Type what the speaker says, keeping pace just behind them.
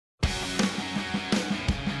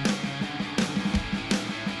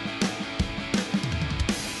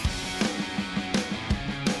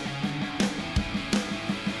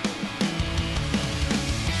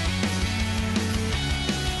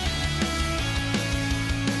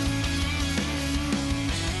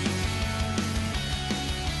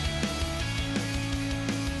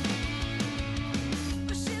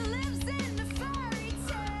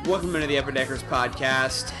Welcome into the Upper Deckers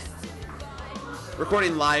podcast.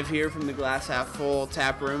 Recording live here from the Glass Half Full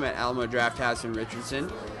tap room at Alamo Draft House in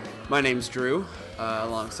Richardson. My name's Drew,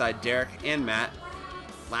 alongside Derek and Matt.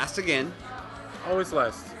 Last again. Always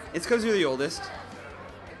last. It's because you're the oldest.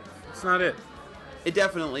 It's not it. It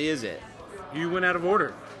definitely is it. You went out of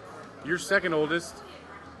order. You're second oldest.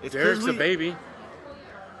 It's Derek's a baby.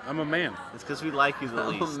 I'm a man. It's because we like you the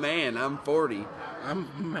I'm least. a man. I'm 40.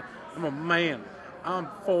 I'm a man. I'm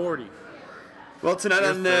 40. Well, tonight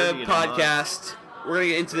You're on the 30 and podcast, we're going to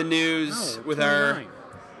get into the news No, with 29. our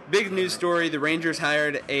big news story. The Rangers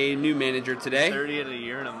hired a new manager today. 30 in a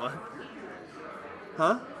year and a month.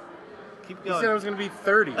 Huh? Keep You said I going. was going to be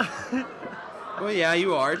 30. Well, yeah,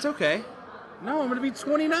 you are. It's okay. No, I'm going to be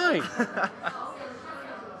 29.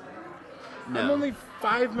 No. I'm only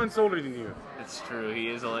 5 months older than you. It's true. He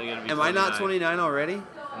is only going to be Am I not 29 already?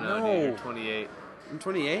 No, No. dude, you're 28. I'm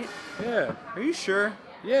 28? Yeah. Are you sure?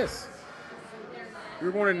 Yes. You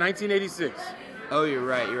were born in 1986. Oh, you're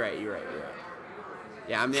right.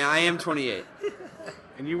 Yeah, I mean, I am 28.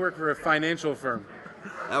 And you work for a financial firm.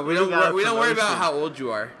 We don't got a worry about promotion. how old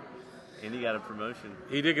you are. And he got a promotion.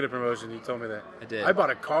 He did get a promotion. He told me that. I did. I bought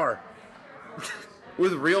a car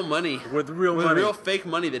With real money. with real money. real fake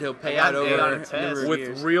money that he'll pay I out got over on a a test. number of with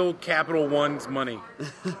years. real Capital One's money.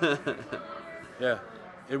 Yeah.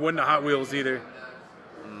 It wasn't a Hot Wheels either.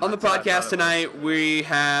 On the That's what I podcast thought it tonight, we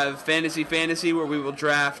have Fantasy, where we will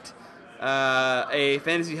draft a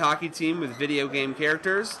fantasy hockey team with video game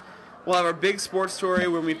characters. We'll have our big sports story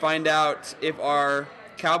where we find out if our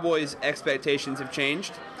Cowboys' expectations have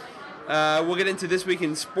changed. We'll get into This Week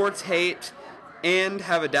in Sports Hate and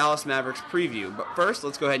have a Dallas Mavericks preview. But first,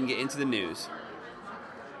 let's go ahead and get into the news.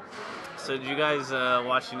 So did you guys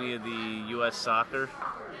watch any of the U.S. soccer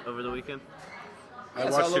over the weekend? I Yeah, I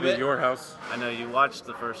saw a watched little it at bit. your house. I know you watched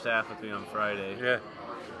the first half with me on Friday. Yeah.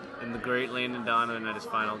 And the great Landon Donovan at his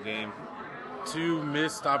final game. 2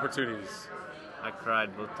 missed opportunities. I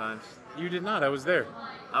cried both times. You did not. I was there.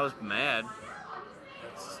 I was mad.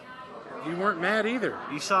 You weren't mad either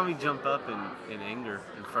You saw me jump up in anger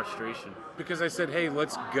and frustration. because I said, hey,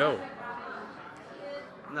 let's go.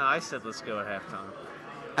 No, I said let's go at halftime.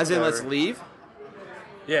 As in, Sorry. let's leave?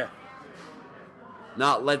 Yeah.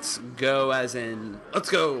 Not let's go as in, let's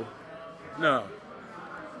go. No.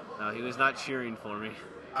 No, he was not cheering for me.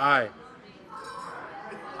 I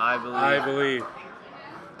believe.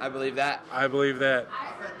 I believe that. I believe that.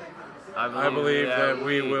 I I believe that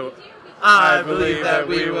we will. I believe that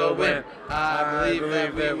we will win. I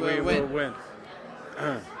believe that we will win.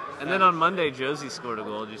 And then on Monday, Josie scored a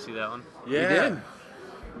goal. Did you see that one? Yeah. did.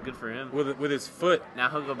 Good for him. With his foot. Now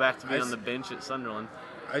he'll go back to be I on s- the bench at Sunderland.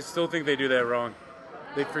 I still think they do that wrong.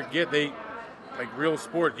 They forget like real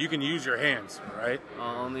sport, you can use your hands, right?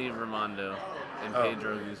 Only Ramondo and Oh.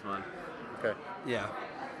 Pedro Guzman. Okay. Yeah.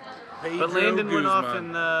 But Landon went off in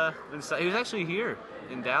he was actually here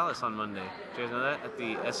in Dallas on Monday. Did you guys know that? At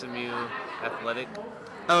the SMU Athletic.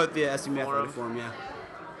 Oh, at the SMU Forum. Athletic Forum, yeah.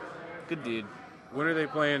 Good dude. When are they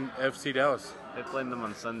playing FC Dallas? They played them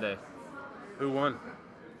on Sunday. Who won?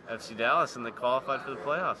 FC Dallas, and they qualified for the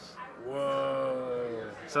playoffs. Whoa.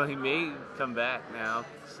 So he may come back now,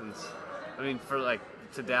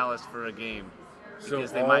 to Dallas for a game. So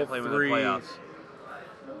Because they all might play him in the three- playoffs.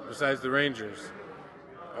 Besides the Rangers,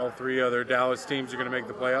 all 3 other Dallas teams are going to make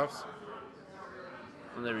the playoffs?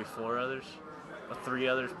 Will there be 4 others? 3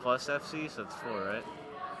 others plus FC, so it's 4, right?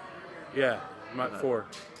 Yeah, not 4.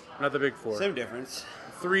 Not the big 4. Same difference.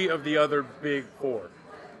 3 of the other big 4.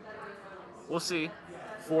 We'll see.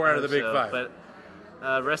 4 out of the big So, 5.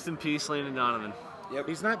 But rest in peace, Landon Donovan. Yep.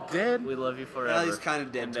 He's not dead. We love you forever. Well, he's kind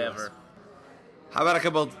of dead and to ever. us. How about a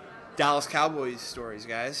couple Dallas Cowboys stories,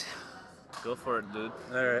 guys? Go for it, dude.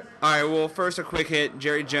 All right. All right, well, first a quick hit.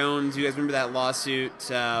 Jerry Jones, you guys remember that lawsuit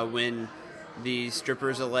when the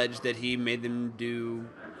strippers alleged that he made them do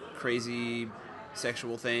crazy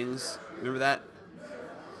sexual things? Remember that?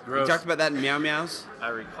 Gross. We talked about that in Meow Meows. I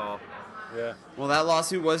recall. Yeah. Well, that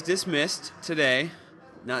lawsuit was dismissed today.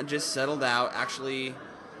 Not just settled out, actually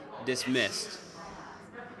dismissed.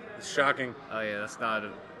 It's shocking. Oh, yeah, that's not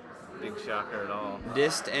a big shocker at all.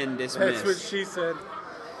 Dissed and dismissed. That's what she said.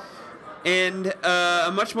 And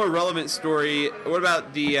a much more relevant story. What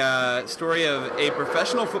about the story of a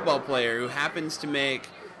professional football player who happens to make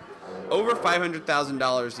over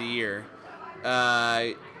 $500,000 a year,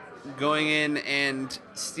 going in and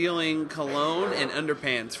stealing cologne and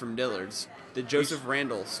underpants from Dillard's? The Joseph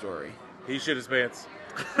Randall story. He shit his pants.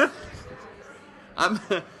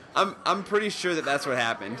 I'm pretty sure that that's what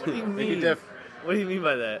happened. What do you He mean? def- What do you mean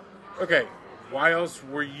by that? Okay, why else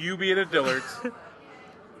were you being at Dillard's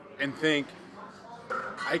and think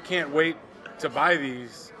I can't wait to buy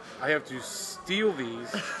these. I have to steal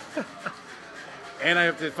these. And I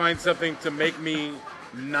have to find something to make me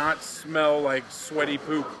not smell like sweaty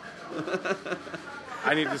poop.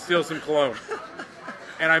 I need to steal some cologne.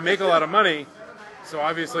 And I make a lot of money, so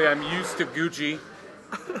obviously I'm used to Gucci.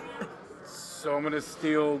 So I'm going to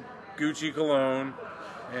steal Gucci cologne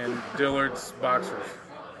and Dillard's boxers.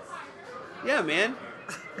 Yeah, man.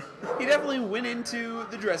 He definitely went into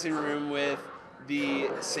the dressing room with the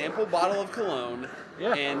sample bottle of cologne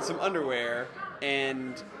and some underwear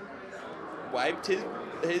and wiped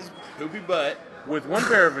his poopy butt. With one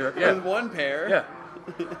pair of it, yeah. With one pair. Yeah.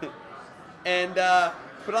 And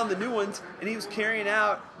put on the new ones, and he was carrying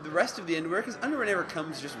out the rest of the underwear, because underwear never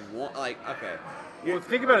comes just one, like, okay. Well,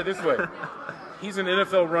 think about it this way. He's an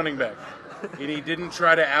NFL running back, and he didn't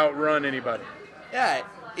try to outrun anybody. Yeah,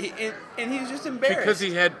 and he was just embarrassed. Because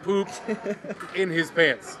he had poop in his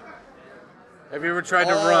pants. Have you ever tried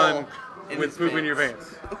to run with poop in your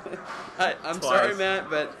pants? I'm sorry, Matt,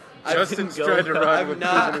 but Justin's tried to run with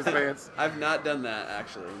poop in his pants. I've not done that,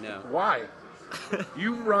 actually, no. Why?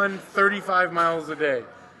 You run 35 miles a day.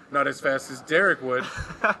 Not as fast as Derek would.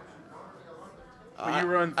 But you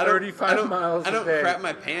run 35 miles a day. I don't crap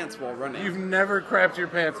my pants while running. You've never crapped your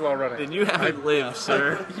pants while running. Then you haven't lived,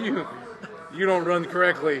 sir. You don't run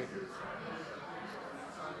correctly.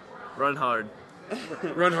 Run hard.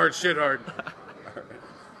 Run hard, shit hard.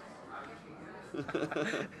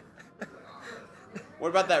 What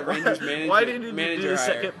about that Rangers manager? Why didn't you do the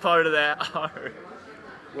second part of that hard?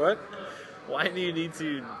 What? Why do you need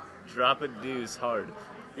to drop a deuce hard?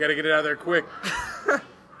 You gotta get it out of there quick.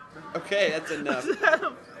 Okay, that's enough.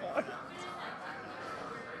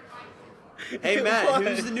 Hey, Matt,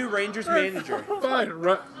 who's the new Rangers manager? Fine,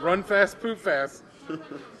 run fast, poop fast.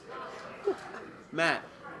 Matt.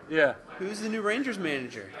 Yeah. Who's the new Rangers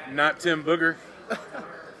manager? Not Tim Booger.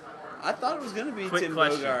 I thought it was going to be Quick Tim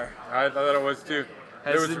question. Bogar. I thought it was too.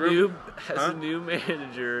 Has the new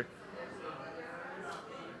manager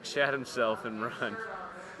shat himself and run?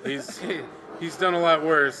 He's done a lot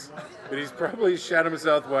worse, but he's probably shat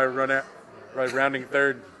himself while rounding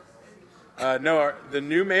third. No, the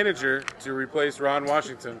new manager to replace Ron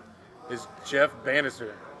Washington is Jeff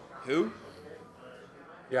Bannister. Who?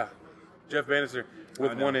 Yeah, Jeff Bannister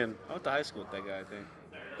with one in. I went to high school with that guy, I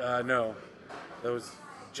think. No, that was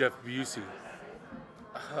Jeff Busey.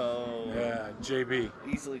 Oh. Yeah, JB.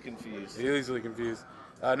 Easily confused. Easily confused.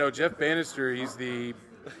 No, Jeff Bannister, he's the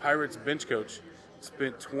Pirates bench coach.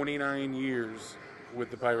 Spent 29 years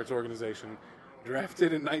with the Pirates organization.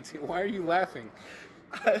 Drafted in Why are you laughing?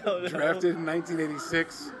 I don't know. Drafted in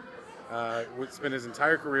 1986. Spent his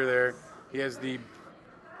entire career there. He has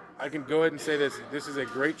I can go ahead and say this. This is a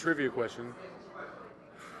great trivia question.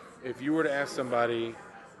 If you were to ask somebody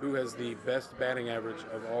who has the best batting average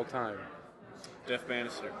of all time, Jeff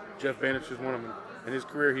Bannister. Jeff Bannister's one of them. In his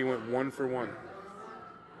career, he went 1 for 1.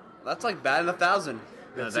 That's like batting 1,000.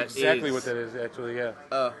 That's exactly what that is, actually, yeah.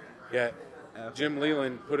 Oh. Yeah. Jim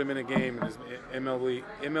Leland put him in a game in his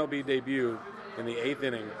MLB debut in the 8th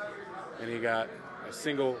inning, and he got a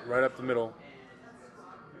single right up the middle.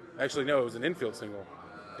 Actually, no, it was an infield single.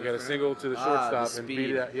 He got a single to the shortstop and beat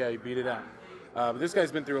it out. Yeah, he beat it out. But this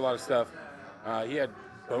guy's been through a lot of stuff. He had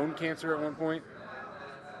bone cancer at one point.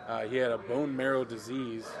 He had a bone marrow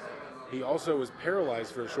disease. He also was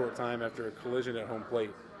paralyzed for a short time after a collision at home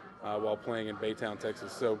plate while playing in Baytown,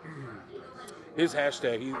 Texas. So his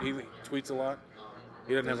hashtag, he tweets a lot.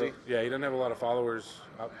 He doesn't have a lot of followers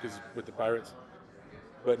because with the Pirates.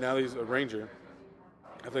 But now he's a Ranger.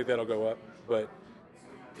 I think that'll go up. But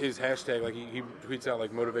his hashtag, like he tweets out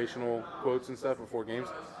like motivational quotes and stuff before games.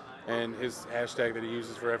 And his hashtag that he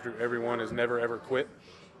uses for everyone is never ever quit.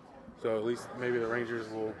 So at least maybe the Rangers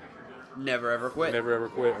will never ever quit. Never ever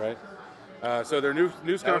quit, right? So their news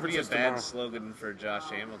conference is tomorrow. That would be a bad slogan for Josh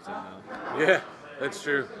Hamilton, though. Yeah, that's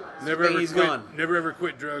true. Never ever quit. Gone. Never ever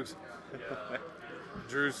quit drugs.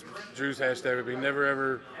 Drew's hashtag would be never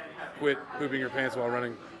ever quit pooping your pants while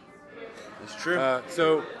running. That's true.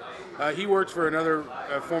 So he works for another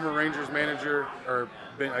former Rangers manager, or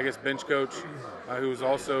I guess bench coach, who was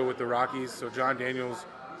also with the Rockies. So John Daniels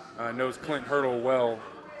knows Clint Hurdle well,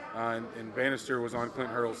 and Bannister was on Clint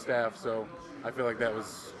Hurdle's staff. So I feel like that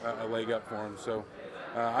was a leg up for him. So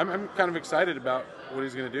I'm kind of excited about what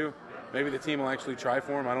he's going to do. Maybe the team will actually try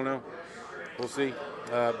for him. I don't know. We'll see.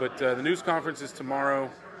 But the news conference is tomorrow,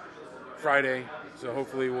 Friday. So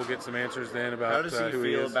hopefully we'll get some answers then about How does he who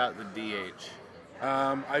he feel is. about the DH?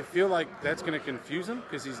 I feel like that's going to confuse him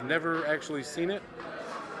because he's never actually seen it.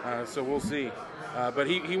 So we'll see. But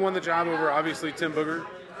he won the job over, obviously, Tim Booger,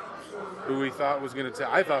 who we thought was going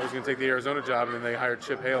to I thought was going to take the Arizona job, and then they hired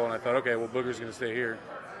Chip Hale, and I thought, okay, well, Booger's going to stay here.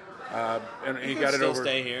 And he got it still over.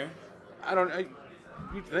 Stay here.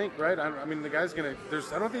 You'd think, right? I mean, the guy's going to.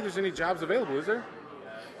 I don't think there's any jobs available, is there?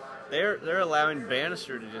 They're allowing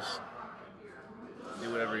Bannister to just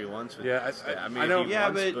do whatever he wants with Yeah, this. I mean, I know. if he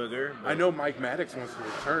wants Booger, I know Mike Maddox wants to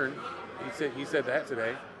return. He said that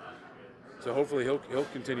today. So hopefully he'll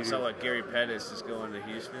continue. I saw like Gary Pettis is going to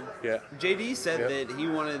Houston. Yeah. JD said that he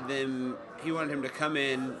wanted him to come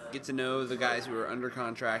in, get to know the guys who were under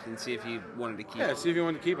contract, and see if he wanted to keep. Yeah, see if he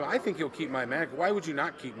wanted to keep him. I think he'll keep Mike Maddox. Why would you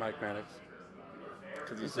not keep Mike Maddox?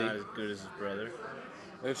 Because he's not as good as his brother.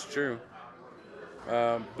 That's true.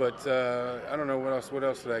 But I don't know what else. What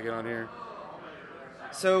else did I get on here?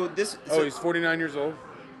 So he's 49 years old.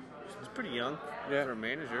 He's pretty young for a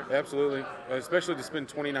manager. Absolutely, especially to spend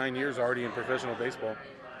 29 years already in professional baseball.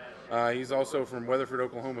 He's also from Weatherford,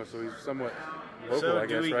 Oklahoma, so he's somewhat local, I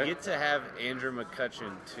guess, right? So do we get to have Andrew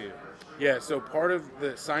McCutcheon, too? Yeah, so part of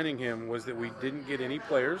the signing him was that we didn't get any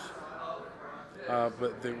players,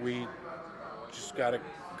 but that we just got a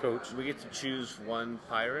coach. We get to choose one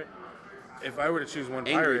Pirate? If I were to choose one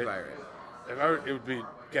Angry Pirate, Pirate. it would be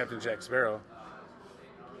Captain Jack Sparrow.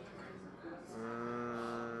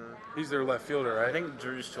 He's their left fielder, right? I think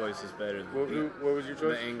Drew's choice is better. What was your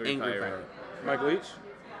choice? The Angry Pirate. Mike Leach?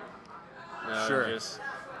 No, Sure. just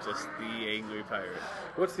the Angry Pirate.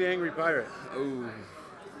 What's the Angry Pirate? Ooh.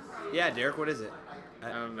 Yeah, Derek, what is it? I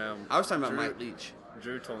don't know. I was talking about Mike Leach.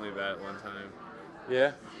 Drew told me about it one time.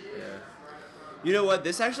 Yeah? Yeah. You know what?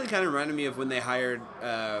 This actually kind of reminded me of when they hired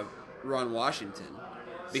Ron Washington.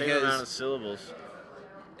 Same amount of syllables.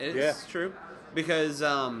 It's true. Because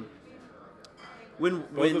when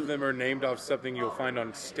Both of them are named off something you'll find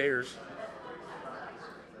on stairs.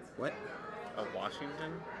 What? A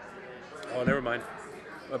Washington? Oh, never mind.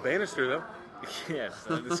 A Bannister, though. Yes,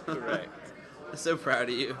 that is correct. I'm so proud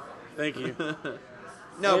of you. Thank you.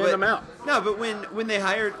 I'm out. No, but when they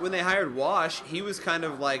hired Wash, he was kind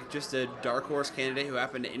of like just a dark horse candidate who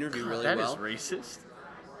happened to interview really well. That is racist.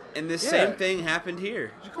 And this same thing happened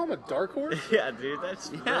here. Did you call him a dark horse? Yeah, dude,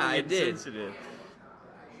 that's I did. insensitive.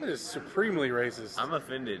 That is supremely racist. I'm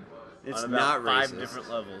offended. It's on not about 5 racist. different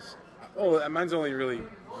levels. Oh, mine's only really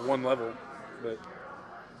one level, but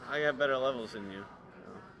I got better levels than you.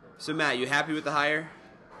 So Matt, you happy with the hire?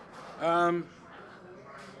 yeah,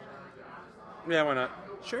 why not?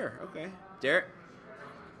 Sure. Okay. Derek?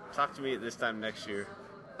 Talk to me at this time next year.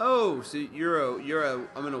 Oh, so you're a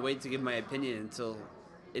I'm gonna wait to give my opinion until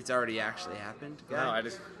it's already actually happened. Guy? No, I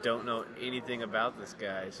just don't know anything about this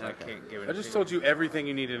guy, so I can't give it. I just told you everything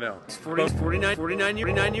you need to know. He's 49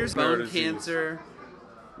 years, Rare bone disease. cancer,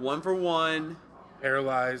 1 for 1.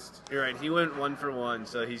 Paralyzed. You're right. He went 1 for 1,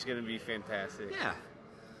 so he's going to be fantastic. Yeah.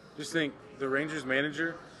 Just think, the Rangers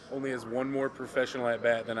manager only has one more professional at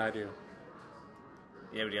bat than I do.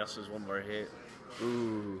 Yeah, but he also has 1 more hit.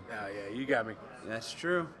 Ooh, Ah, yeah, you got me. that's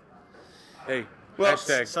true. Hey, Well,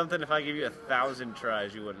 hashtag Something if I give you 1,000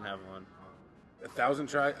 tries, you wouldn't have one. 1,000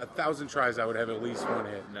 tries, I would have at least one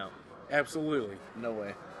hit. No. Absolutely. No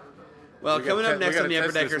way. Well, We coming gotta up next we on the gotta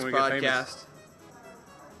Upper test this Deckers when we get famous.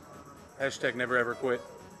 podcast. Hashtag never ever quit.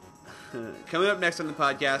 Coming up next on the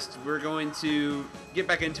podcast, we're going to get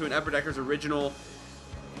back into an Upper Deckers original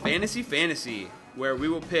fantasy, where we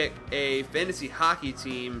will pick a fantasy hockey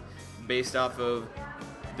team based off of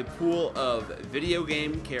the pool of video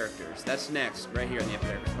game characters. That's next, right here on the Upper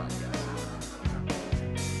Deckers podcast.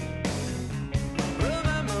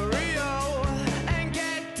 Remember Rio and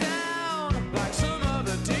get down like some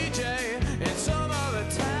other DJ in some other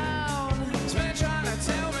town. He's been trying to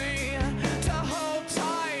tell me to hold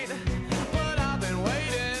tight, but I've been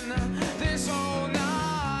waiting this whole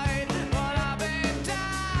night. But I've been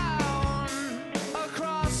down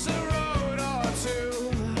across the road or two,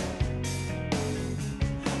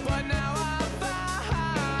 but now I've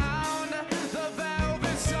found the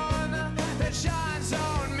velvet sun that shines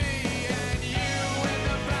on me. And you in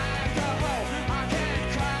the back, oh, I can't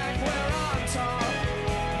crack, we're on top.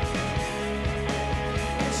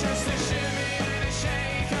 It's just a shimmy and a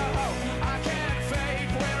shake, oh, I can't fake,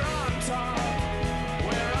 we're on top.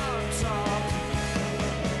 We're on top.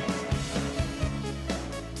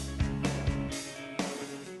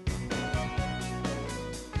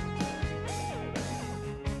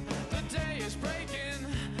 The day is breaking,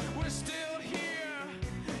 we're still here.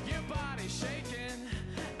 Your body's shaking,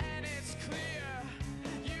 and it's clear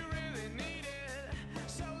you really need it.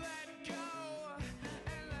 So let go and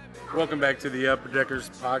let me. Welcome back to the Upper Deckers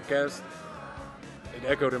podcast. It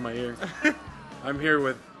echoed in my ear. I'm here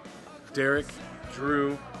with Derek,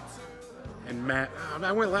 Drew, and Matt. Oh,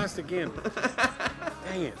 I went last again.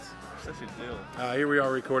 Dang it. Such a deal. Here we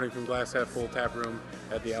are recording from Glass Half Full Tap Room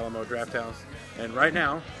at the Alamo Draft House. And right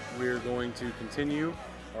now, we're going to continue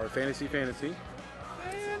our Fantasy.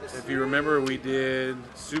 If you remember, we did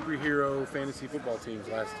superhero fantasy football teams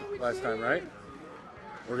last time, right?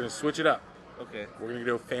 We're going to switch it up. Okay. We're going to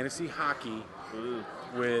go fantasy hockey Ooh.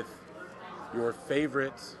 with your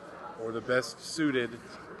favorite or the best suited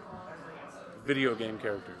video game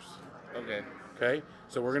characters. Okay. Okay?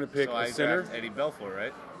 So we're going to pick So a I center. draft Eddie Belfour,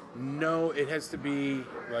 right? No, it has to be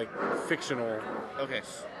like fictional. Okay.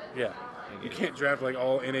 Yeah. You can't draft like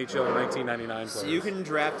all NHL 1999 players. So you can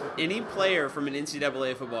draft any player from an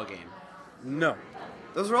NCAA football game. No.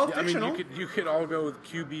 Those are all I mean, fictional. you could all go with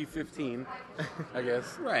QB 15, I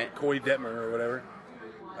guess. Right. Corey Detmer or whatever.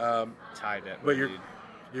 Tied it. But you're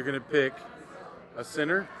going to pick a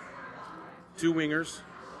center, 2 wingers,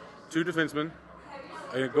 2 defensemen,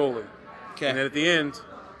 and a goalie. Okay. And then at the end,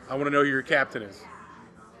 I want to know who your captain is.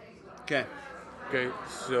 Okay. Okay,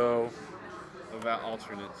 so What about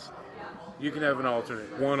alternates? you can have one alternate.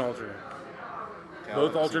 Okay,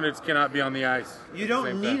 Both I'll- alternates cannot be on the ice. You at the don't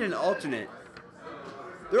same need time. an alternate.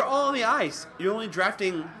 They're all on the ice. You're only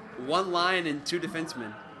drafting 1 line and 2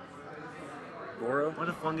 defensemen. Goro? What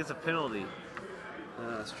if one gets a penalty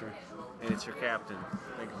That's true. and it's your captain?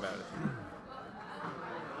 Think about it.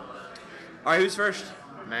 All right, who's first?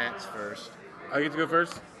 Matt's first. I get to go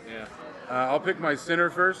first? Yeah. I'll pick my center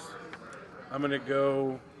first. I'm going to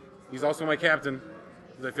go... He's also my captain,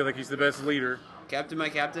 because I feel like he's the best leader. Captain, my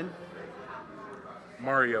captain?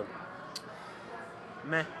 Mario.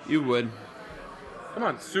 Meh. You would. Come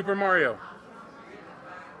on, Super Mario.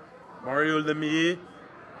 Mario Lemieux.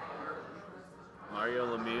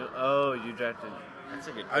 Mario Lemieux. Oh, you drafted. That's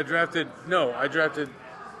a good. I drafted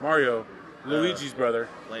Mario, Luigi's brother.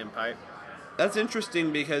 Lame pipe. That's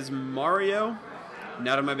interesting because Mario,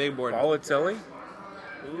 not on my big board. Balotelli.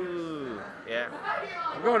 Ooh. Yeah.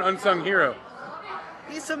 I'm going unsung hero.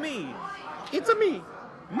 It's a me. It's a me,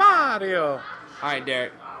 Mario. All right,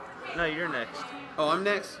 Derek. No, you're next. Oh, I'm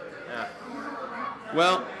next? Yeah.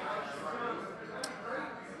 Well,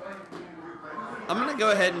 I'm going to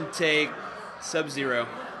go ahead and take Sub-Zero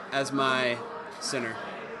as my center.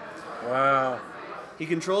 Wow, He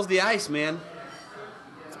controls the ice, man.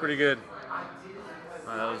 it's pretty good.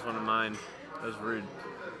 Oh, that was one of mine. That was rude.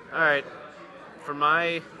 All right. For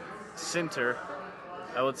my center,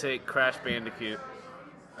 I will take Crash Bandicoot.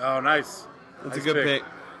 Oh, nice. That's Nice a good pick.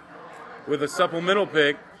 With a supplemental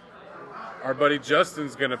pick, our buddy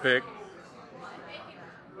Justin's gonna pick.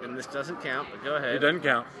 And this doesn't count, but go It ahead. doesn't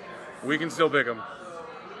count. We can still pick him.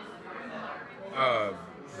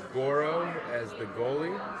 Goro as the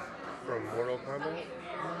goalie from Mortal Kombat.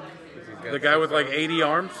 The guy with like 80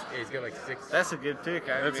 arms. Yeah, he's got like 6. That's a good pick.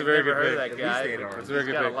 That's a I've very never good heard pick. of that At guy. least 8 but arms. That's a very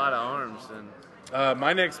he's good got pick. a lot of arms. And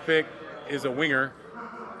My next pick is a winger.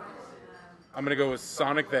 I'm gonna go with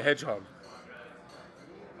Sonic the Hedgehog.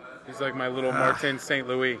 He's like my little Martin St.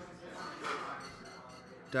 Louis.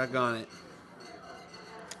 Doggone it.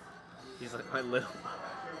 he's like my little.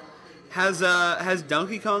 Has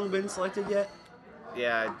Donkey Kong been selected yet?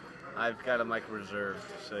 Yeah, I've got him like reserved.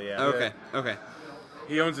 So yeah. Okay, okay.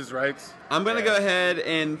 He owns his rights. I'm going to go ahead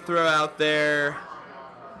and throw out there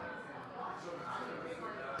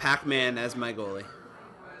Pac-Man as my goalie.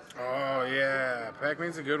 Oh yeah,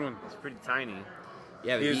 Pac-Man's a good one. It's pretty tiny.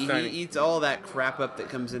 Yeah, but He is he tiny. eats all that crap up that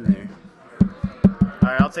comes in there. All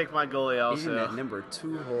right, I'll take my goalie Eating that also. number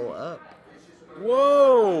 2 hole up.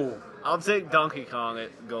 Whoa! I'll take Donkey Kong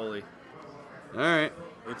at goalie. All right.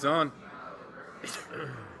 It's on.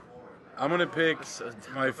 I'm gonna pick So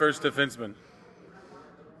dumb. my first defenseman,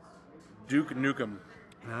 Duke Nukem.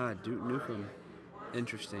 Ah, Duke Nukem.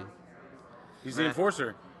 Interesting. He's the Meh.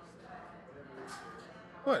 enforcer.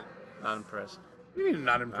 What? Not impressed. You mean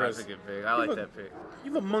not That's impressed? a good pick. I like that pick.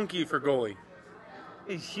 You have a monkey for goalie.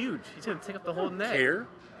 He's huge. He's gonna take up the whole net. Care?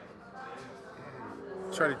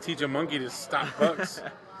 Try to teach a monkey to stop pucks.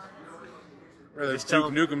 Rather Just Duke tell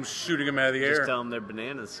him- Nukem shooting him out of the Just air. tell them they're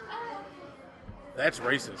bananas. That's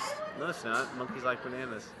racist. No, it's not. Monkeys like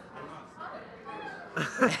bananas.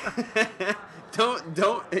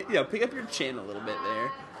 Don't pick up your chin a little bit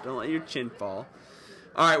there. Don't let your chin fall.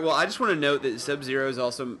 All right, well, I just want to note that Sub-Zero is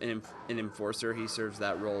also an enforcer. He serves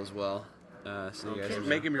that role as well. So you guys Can't know.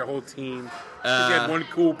 make him your whole team. He Uh, had one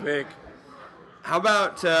cool pick. How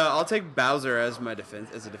about I'll take Bowser as my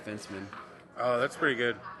as a defenseman. Oh, that's pretty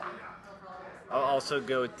good. I'll also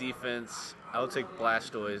go with defense. I'll take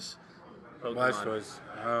Blastoise. Pokemon. Blastoise.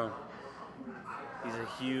 Oh. He's a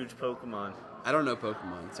huge Pokemon. I don't know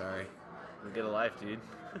Pokemon. Sorry. Get a life, dude.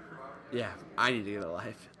 Yeah, I need to get a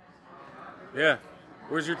life. Yeah.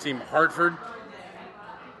 Where's your team? Hartford?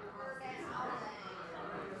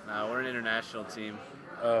 No, we're an international team.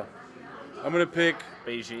 Oh, I'm gonna pick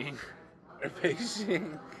Beijing.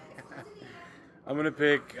 Beijing. I'm gonna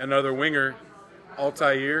pick another winger,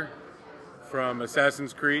 Altair from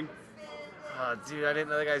Assassin's Creed. Oh, dude, I didn't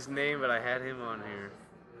know the guy's name, but I had him on here.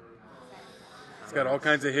 He's got all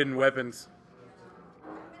kinds of hidden weapons.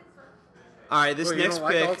 All right, this Wait, you next don't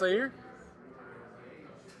like pick. Altair?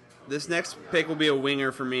 This next pick will be a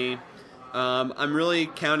winger for me. I'm really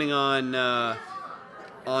counting on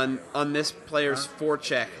this player's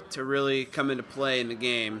forecheck to really come into play in the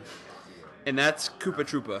game, and that's Koopa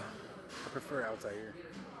Troopa. I prefer Altair.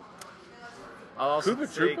 I'll also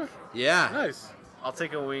Koopa take. Troopa? Yeah, Nice. I'll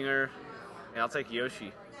take a winger, and I'll take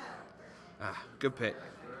Yoshi. Good pick.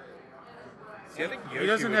 See, I think He Yoshi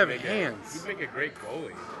doesn't would have make hands. He'd make a great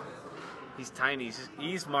goalie. He's tiny.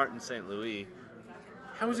 He's Martin St. Louis.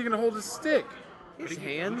 How is he gonna hold his stick? His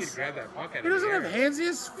He hands. could grab that puck out He of doesn't the have air. hands. He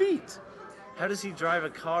has feet. How does he drive a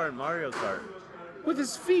car in Mario Kart? With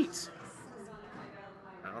his feet.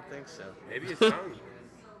 I don't think so. Maybe his tongue.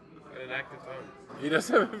 Got an active tongue. He does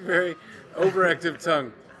have a very overactive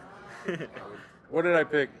tongue. What did I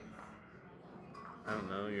pick? I don't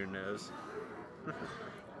know, your nose.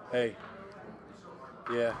 Hey.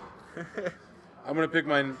 Yeah. I'm gonna pick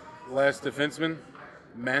my last defenseman,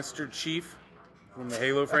 Master Chief from the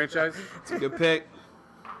Halo franchise. It's a good pick.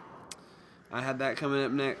 I had that coming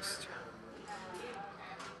up next.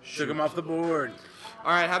 Took him off the board.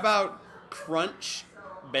 All right, how about Crunch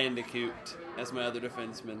Bandicoot as my other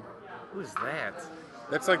defenseman? Who's that?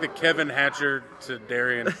 That's like the Kevin Hatcher to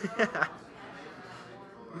Darian.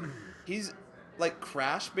 He's like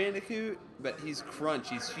Crash Bandicoot, but he's Crunch.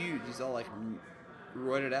 He's huge. He's all like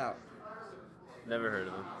roided out. Never heard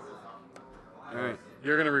of him. All right.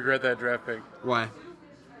 You're gonna regret that draft pick. Why?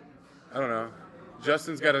 I don't know.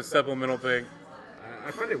 Justin's got a supplemental pick. I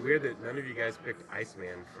find it weird that none of you guys picked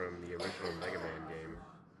Iceman from the original Mega Man game.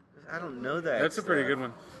 I don't know that. That's a pretty good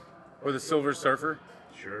one. Or the Silver Surfer.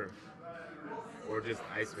 Sure. Or just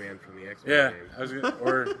Iceman from the X-Men Yeah, game. I was gonna,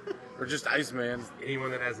 or just Iceman. Anyone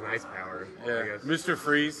that has an ice power. I Yeah, guess. Mr.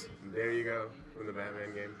 Freeze. There you go, from the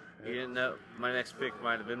Batman game. You didn't know. My next pick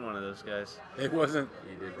might have been one of those guys. It wasn't.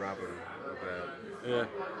 You did rob him with that. Yeah.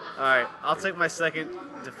 All right, I'll take my second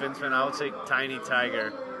defenseman. I will take Tiny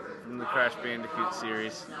Tiger from the Crash Bandicoot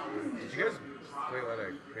series. Did you guys play a lot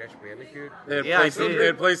of Crash Bandicoot? They had, Yeah, I PlayStation, did. they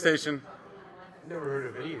had PlayStation. Never heard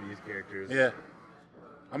of any of these characters. Yeah.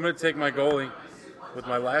 I'm gonna take my goalie with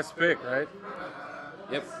my last pick, right?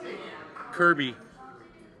 Yep. Kirby.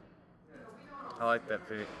 I like that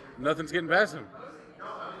pick. Nothing's getting past him.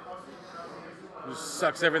 Just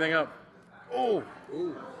sucks everything up. Oh.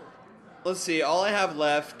 Ooh. Let's see. All I have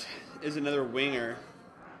left is another winger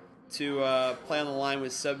to play on the line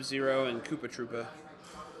with Sub-Zero and Koopa Troopa.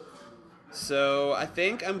 So I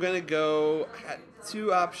think I'm gonna go. I got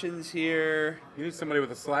two options here. You need somebody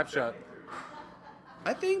with a slap shot.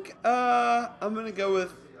 I think I'm gonna go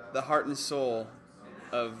with the heart and soul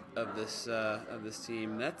of this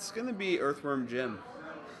team. That's gonna be Earthworm Jim.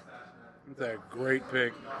 That's a great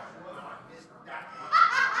pick.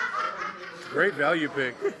 Great value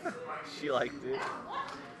pick. She liked it.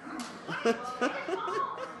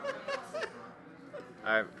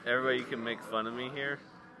 All right, everybody, you can make fun of me here.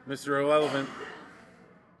 Mr. O'Elevant.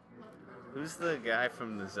 Who's the guy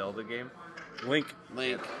from the Zelda game? Link.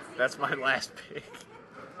 Link. That's my last pick.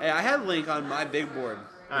 Hey, I had Link on my big board.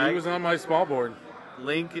 All He right, was on my small board.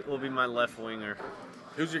 Link will be my left winger.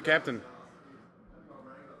 Who's your captain?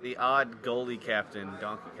 The odd goalie captain,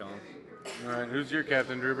 Donkey Kong. All right. Who's your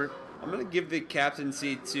captain, Drubert? I'm gonna give the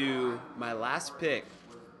captaincy to my last pick,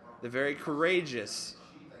 the very courageous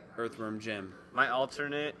Earthworm Jim. My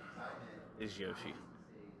alternate is Yoshi.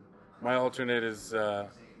 My alternate is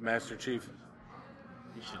Master Chief.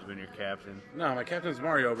 You should have been your captain. No, my captain's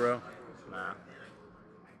Mario, bro. Nah,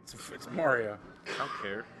 It's Mario. I don't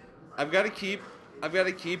care. I've got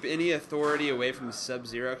to keep any authority away from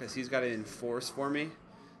Sub-Zero because he's got to enforce for me.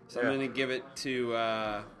 So Yeah. I'm gonna give it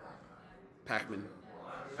to Pac-Man.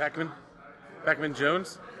 Pac-Man? Pac-Man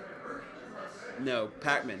Jones? No,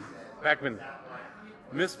 Pac-Man. Pac-Man.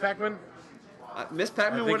 Miss Pac-Man? Miss I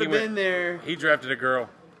Pac-Man think would he have went- been there. He drafted a girl.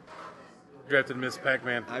 Drafted Miss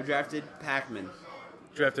Pac-Man. I drafted Pac-Man.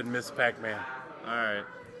 Drafted Miss Pac-Man. All right.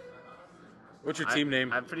 What's your team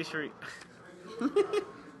name? I'm pretty sure.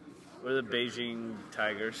 We're the Beijing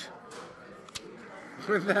Tigers.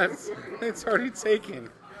 It's already taken.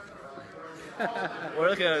 We're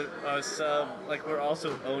like a sub. Like we're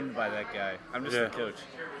also owned by that guy. I'm just Yeah. the coach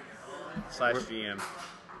slash GM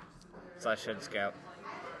slash head scout.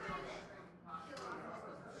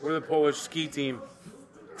 We're the Polish ski team.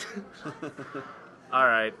 All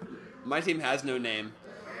right. My team has no name.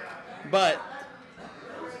 But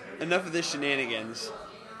enough of this shenanigans.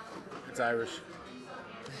 It's Irish.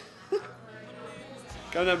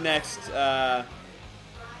 Coming up next, I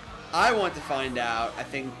want to find out. I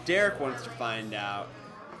think Derek wants to find out.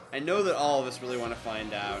 I know that all of us really want to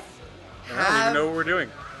find out. And I don't even know what we're doing.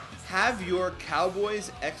 Have your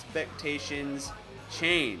Cowboys' expectations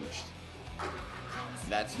changed?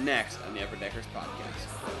 That's next on the Upper Deckers podcast.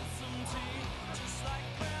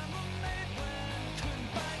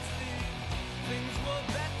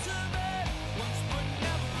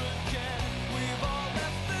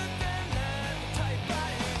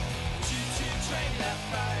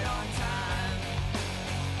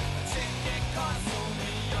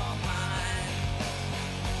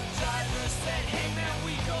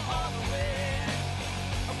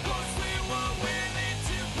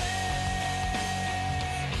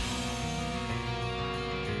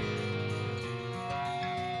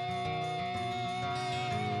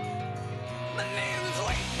 My name is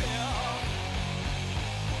Wakefield.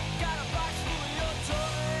 Got a box full of your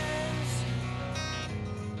toys.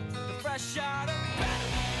 The fresh out of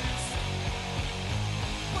batteries.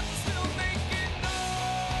 But you're still making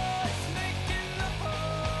noise, making the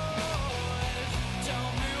noise. Tell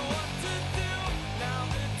me what to do. Now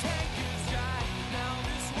the tank is dry. Now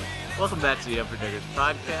this wheel is Welcome back to the Upper Deckers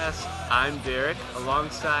podcast. I'm Derek,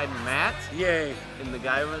 alongside Matt, Yay. and the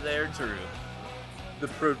guy over there, Drew. The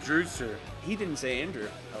producer. He didn't say Andrew.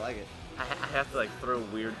 I like it. I have to like throw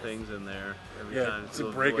weird things in there every Yeah, time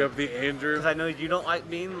to break up the Andrew. because I know you don't like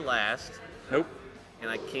being last, Nope. and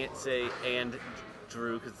I can't say and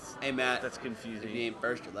Drew because Hey, Matt. that's If you confusing. ain't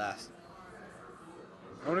first or last.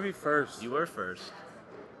 I want to be first. You were first.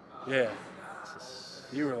 Yeah.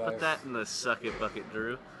 You were last. Put that in the suck it bucket,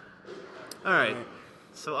 Drew. All right.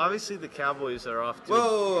 So obviously the Cowboys are off to.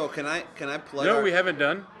 Whoa. Can I plug? You know our- what we haven't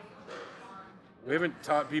done? We haven't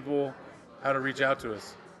taught people how to reach out to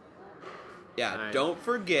us. Yeah, Alright. don't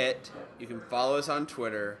forget, you can follow us on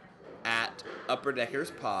Twitter at Upper Deckers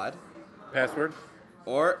Pod, Password?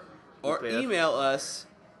 or Okay. email us.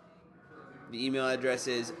 The email address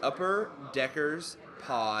is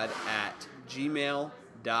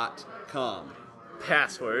upperdeckerspod@gmail.com.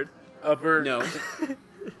 Password. Upper. No,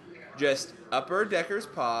 just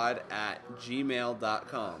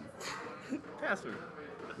upperdeckerspod@gmail.com. Password.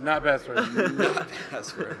 Not password. Not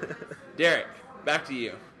password. Derek, back to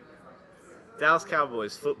you. Dallas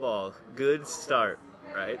Cowboys football. Good start,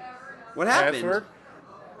 right? What happened? Password?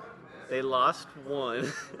 They lost one.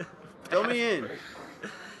 Fill me in.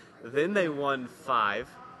 Then they won 5,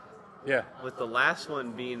 Yeah. with the last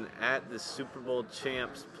one being at the Super Bowl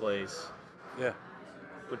champs place, Yeah.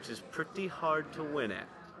 which is pretty hard to win at.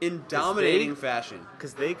 In dominating they- fashion.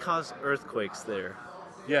 Because they caused earthquakes there.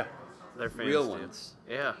 Yeah. Their fans Real did. ones.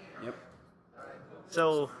 Yeah. Yep.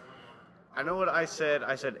 So, I know what I said.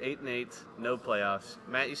 I said 8-8, no playoffs.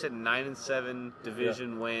 Matt, you said 9-7,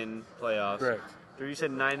 division win, playoffs. Correct. Drew, you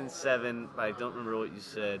said 9-7, but I don't remember what you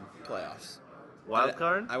said. Playoffs. Wild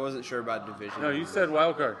card? I wasn't sure about division. No, you said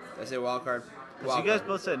wild card. Did I say wild card? So Wild you guys card.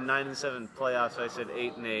 both said 9-7 playoffs. I said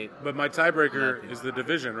 8-8. But my tiebreaker Nothing. is the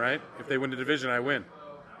division, right? If they win the division, I win.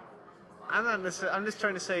 I'm not necessarily. I'm just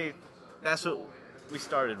trying to say that's what we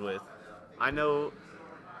started with. I know.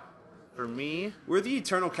 For me, We're the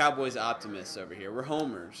eternal Cowboys optimists over here. We're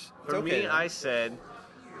homers. It's for okay, me, though. I said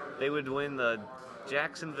they would win the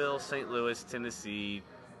Jacksonville, St. Louis, Tennessee,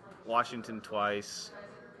 Washington twice,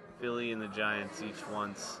 Philly and the Giants each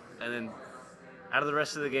once, and then out of the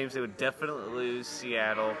rest of the games, they would definitely lose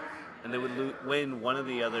Seattle, and they would win one of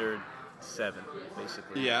the other 7,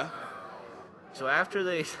 basically. Yeah. So after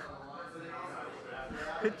they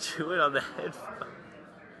chew it on the headphone,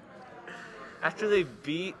 after they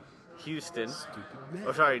beat Houston,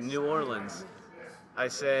 or sorry, New Orleans, I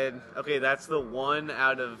said, okay, that's the 1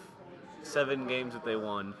 out of 7 games that they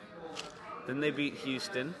won. Then they beat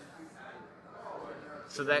Houston.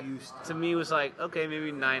 So that to me was like, okay,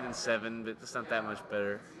 maybe 9-7, but it's not that much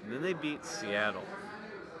better. And then they beat Seattle.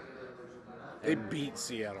 They beat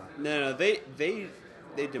Seattle. No, they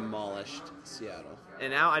demolished Seattle.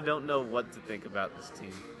 And now I don't know what to think about this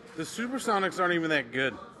team. The Supersonics aren't even that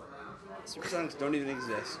good. Supersonics don't even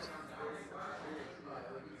exist.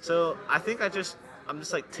 So I think I'm just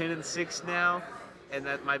like 10-6 now, and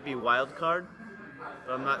that might be wild card.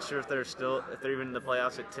 But I'm not sure if they're even in the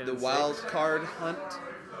playoffs at 10-6. The wild card hunt.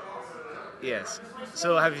 Yes.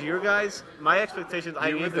 So have your guys? My expectations. I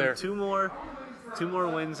You gave went them there. two more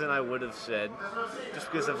wins than I would have said,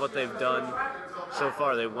 just because of what they've done so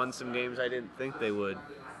far. They won some games I didn't think they would.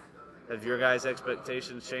 Have your guys'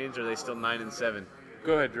 expectations changed, or are they still 9-7?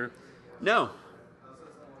 Go ahead, Drew. No.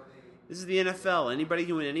 This is the NFL. Anybody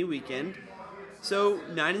can win any weekend. So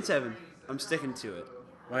 9-7. I'm sticking to it.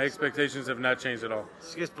 My expectations have not changed at all.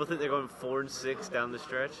 So you guys both think they're going 4-6 down the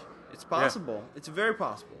stretch? It's possible. It's very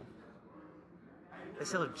possible. They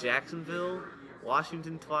still have Jacksonville,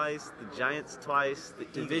 Washington twice, the Giants twice, the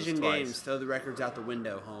Division Eagles games twice. throw the records out the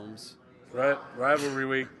window, Holmes. Right? Rivalry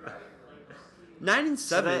week.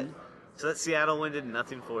 9-7. So that Seattle win did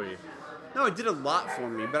nothing for you. No, it did a lot for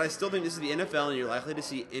me, but I still think this is the NFL, and you're likely to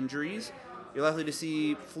see injuries. You're likely to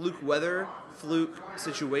see fluke weather, fluke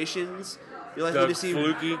situations. You're likely Doug to see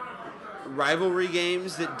Fluky. rivalry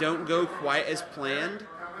games that don't go quite as planned.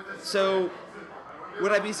 So,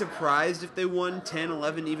 would I be surprised if they won 10,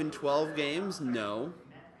 11, even 12 games? No.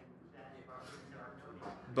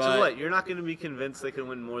 But So what? You're not going to be convinced they can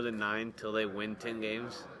win more than 9 till they win 10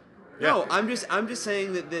 games? no, I'm just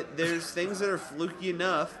saying that there's things that are fluky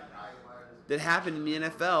enough that happen in the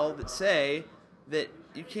NFL that say that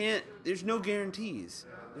you can't. There's no guarantees.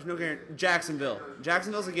 There's no guarantee.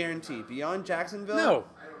 Jacksonville's a guarantee. Beyond Jacksonville, No.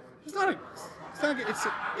 It's not.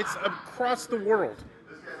 It's across the world.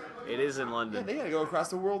 It is in Yeah, London. they gotta go across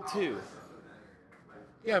the world too.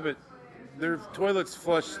 Yeah, but their toilets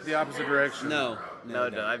flush the opposite direction. No, No,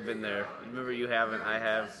 I've been there. Remember, you haven't. I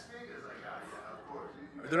have.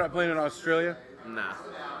 They're not playing in Australia? Nah.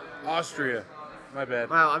 Austria. My bad.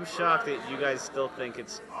 Wow, I'm shocked that you guys still think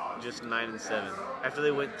it's just 9-7 after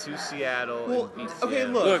they went to Seattle Well, and beat okay,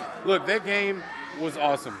 Seattle. Look, that game was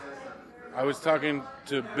awesome. I was talking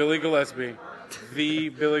to Billy Gillespie, the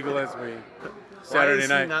Billy Gillespie, Saturday Why has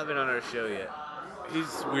night. he not been on our show yet?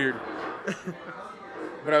 He's weird.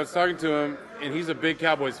 But I was talking to him, and he's a big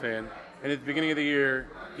Cowboys fan. And at the beginning of the year,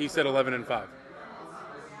 he said 11-5.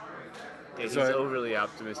 Yeah, he's So I- overly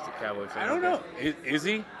optimistic Cowboy fan. I don't know. Is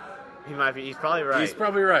he? He might be. He's probably right. He's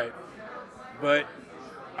probably right. But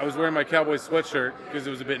I was wearing my Cowboys sweatshirt because it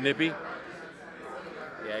was a bit nippy.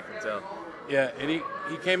 Yeah, I can tell. Yeah, and he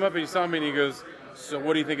came up and he saw me and he goes, "So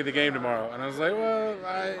what do you think of the game tomorrow?" And I was like, "Well,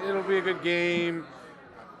 it'll be a good game.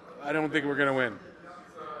 I don't think we're going to win."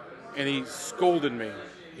 And he scolded me.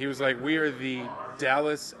 He was like, "We are the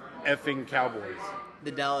Dallas effing Cowboys."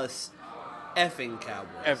 The Dallas effing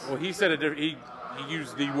Cowboys. Well, he said he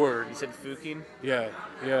used the word. He said Fuking. Yeah.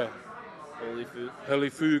 Holy Fook. Holy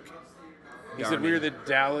Fook. He said, Darn "We are it. the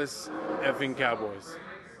Dallas effing Cowboys.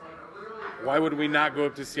 Why would we not go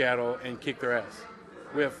up to Seattle and kick their ass?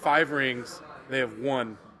 We have 5 rings. They have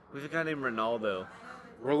 1. We have a guy named Ronaldo.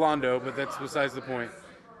 Rolando, but that's besides the point.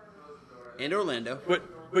 And Orlando. But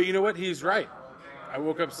you know what? He's right. I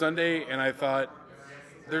woke up Sunday and I thought,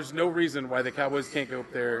 there's no reason why the Cowboys can't go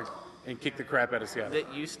up there and kick the crap out of Seattle.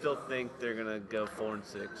 That you still think they're gonna go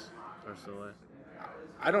 4-6 or so.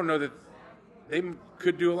 I don't know that they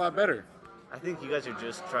could do a lot better. I think you guys are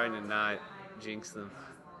just trying to not jinx them.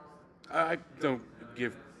 I don't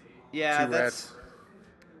give Yeah, 2 that's rats.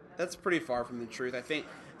 that's pretty far from the truth. I think.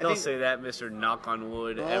 Don't say that, Mr. Knock on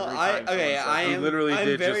Wood. Well, every time. someone says I He am. literally I'm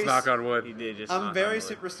did very just knock on wood. He did just. I'm knock very on wood.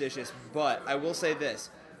 superstitious, but I will say this.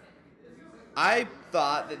 I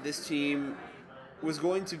thought that this team was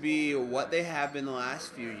going to be what they have been the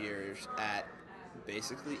last few years at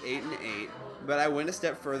basically 8-8, but I went a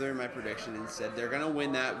step further in my prediction and said they're going to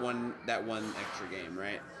win that one extra game,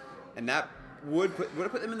 right? And that would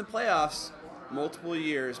have put them in the playoffs multiple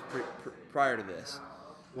years prior to this.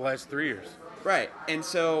 The last 3 years. Right, and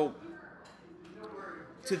so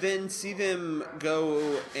to then see them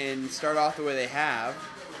go and start off the way they have,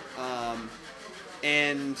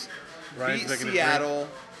 and Ryan's beat making a Seattle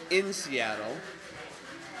in Seattle,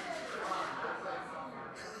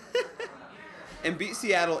 and beat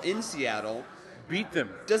Seattle in Seattle Beat them.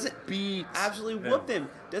 doesn't Beat absolutely them. whoop them.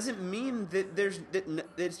 Doesn't mean that that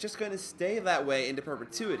it's just going to stay that way into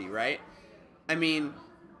perpetuity, right? I mean,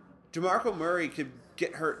 DeMarco Murray could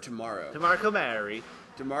get hurt tomorrow. DeMarco Murray.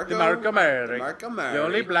 DeMarco Murray. DeMarco Murray. The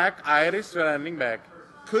only black Irish running back.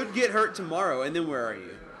 Could get hurt tomorrow, and then where are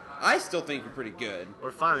you? I still think you're pretty good.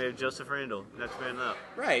 We're fine. We have Joseph Randall. Next man up.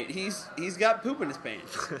 Right? He's got poop in his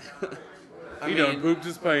pants. I He mean, done pooped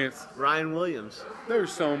his pants. Ryan Williams.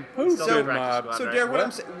 There's some poop So- in my... practice So, Right. Derek,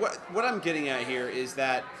 What? what I'm getting at here is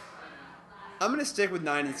that I'm going to stick with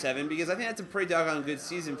 9-7 because I think that's a pretty doggone good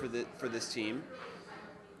season for this team.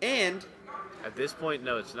 And At this point,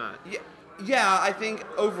 no, it's not. yeah, I think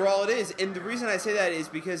overall it is. And the reason I say that is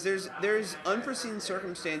because there's unforeseen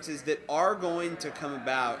circumstances that are going to come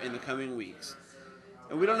about in the coming weeks,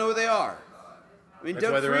 and we don't know what they are. I mean, That's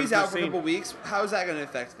why Doug they're Free's out for a unforeseen. couple weeks. How's that going to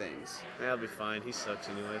affect things? That'll be fine. He sucks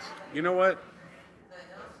anyways. You know what?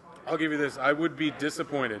 I'll give you this. I would be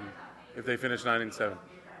disappointed if they finish 9-7.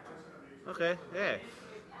 Okay, yeah.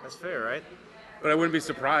 That's fair, right? but I wouldn't be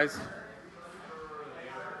surprised.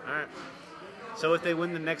 All right. So if they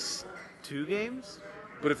win the next 2 games,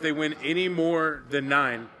 But if they win any more than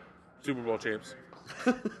 9 Super Bowl champs,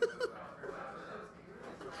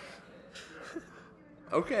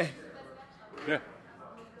 Okay. yeah,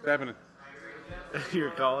 it's happening.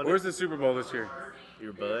 you're calling Where's the Super Bowl this year? it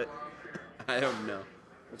your butt. I don't know.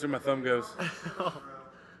 That's where my thumb goes.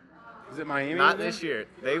 Is it Miami? Not again? this year.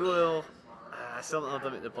 They will. I still don't know if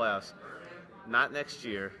they'll make the playoffs. Not next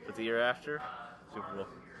year, but the year after, Super Bowl.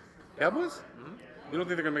 Cowboys? You don't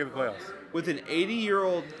think they're gonna make the playoffs? With an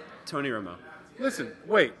 80-year-old Tony Romo. Listen,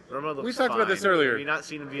 wait. Romo looks We talked about this fine. earlier. Have you not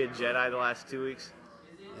seen him be a Jedi the last 2 weeks?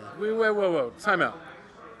 Wait, whoa. Time out.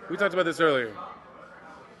 We talked about this earlier.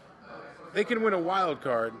 They can win a wild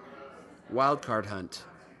card. Wild card hunt.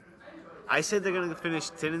 I said they're going to finish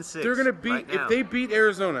 10-6. They're gonna beat right now. if they beat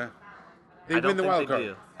Arizona. They I don't win the think wild they card.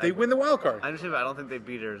 do. They win the wild card. I understand, but I don't think they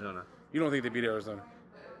beat Arizona. You don't think they beat Arizona?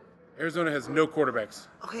 Arizona has no quarterbacks.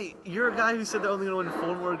 Okay, you're a guy who said they're only going to win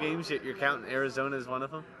 4 more games, yet you're counting Arizona as one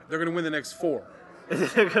of them. They're gonna win the next 4.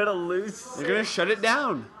 They're going to lose. They're going to shut it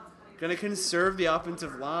down. Going to conserve the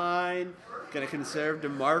offensive line. Going to conserve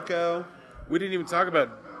DeMarco. We didn't even talk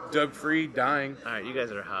about Doug Free dying. All right, you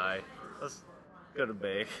guys are high. Let's go to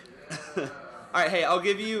bake. All right, hey, I'll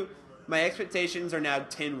give you my expectations are now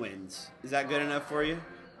 10 wins. Is that good enough for you?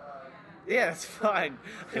 Yeah, that's fine.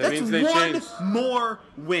 That That's means they one changed. more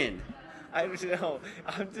win. I don't know.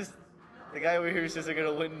 I'm just the guy over here who says they're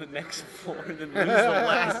gonna win the next 4 and then lose the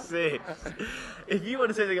last 6. If you want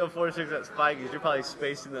to say they go 4-6, that's fine because you're probably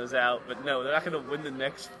spacing those out. But no, they're not gonna win the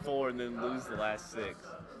next 4 and then lose the last 6.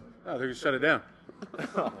 Oh, they're gonna shut it down.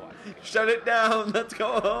 Shut it down. Let's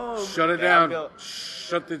go home. Shut it Yeah, down.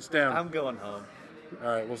 Shut this down. I'm going home. All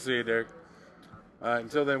right, we'll see you, Derek.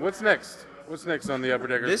 Until then, what's next? What's next on the Upper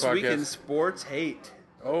Deckers This podcast? week in sports hate.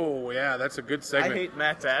 Oh yeah, that's a good I segment. hate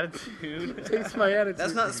Matt's attitude. Taste my attitude.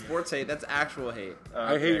 That's not sports hate. That's actual hate.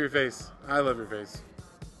 I hate your face. I love your face.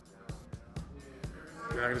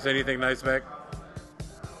 You're not gonna say anything nice back.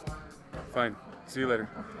 Fine. See you later.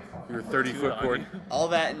 Your 30-foot cord. All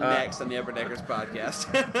that next on the Upper Deckers podcast.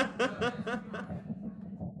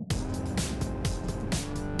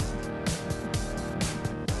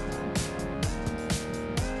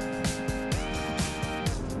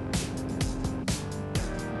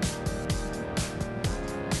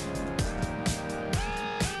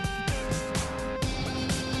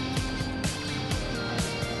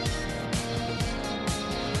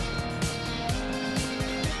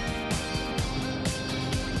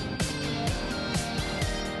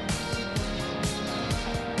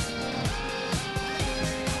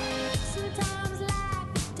 Sometimes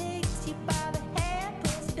life takes you by the head,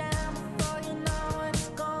 puts you down before you know it's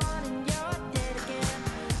gone and you're dead again.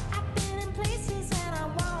 I've been in places and I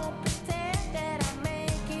won't pretend that I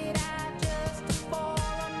make it out just to fall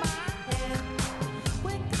on my head.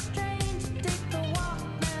 With a stranger, take the walk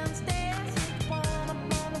downstairs, hit one up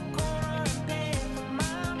on the corner and pay for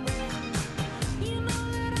my rent. You know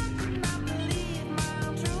that I could not believe my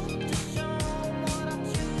own truth to show what I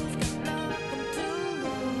choose, got nothing to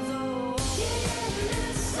lose. Oh, yeah,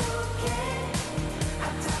 it's okay. I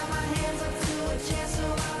tie my hands up to a chair so I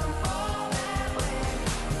don't fall that way.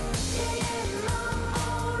 Yeah, I'm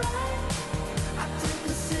alright. I took a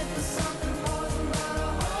sip of something poison, but I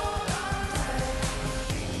hold on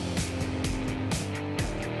tight.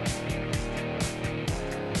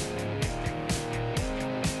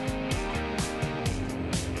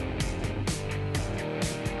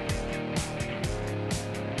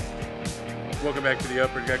 Welcome back to the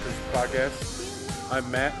Upper Deckers podcast. I'm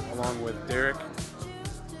Matt, along with Derek.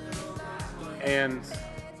 And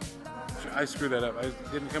I screwed that up. I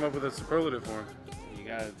didn't come up with a superlative for him. You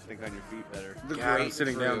gotta think on your feet better. The God, I'm great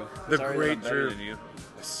sitting Drew. down. The Sorry that great I'm better Drew. than you.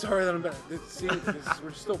 Sorry that I'm bad. See,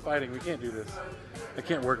 we're still fighting. We can't do this. I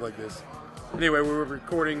can't work like this. Anyway, we were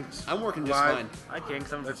recording. I'm working just live. fine. I can't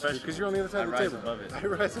because I'm a That's professional. because you're on the other side I of the rise table. above it. I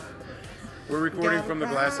rise above. We're recording from the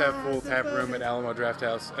Glass Half Full Tap Room at Alamo Draft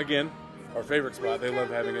House. Again, our favorite spot. They love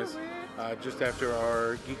having us. Just after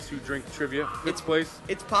our Geeks Who Drink trivia. Good place.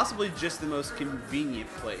 It's possibly just the most convenient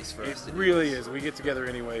place for It us to do really this. is. We get together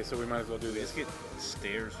anyway, so we might as well do We this. just get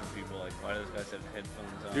stares from people like, why do those guys have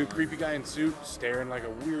headphones on? Dude, creepy guy in suit staring like a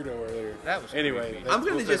weirdo earlier. That was anyway. creepy. that's- I'm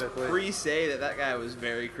going we'll to say just that later. pre-say that guy was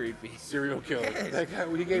very creepy. Serial killer. Yes. That guy,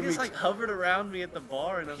 he He gave me. just like hovered around me at the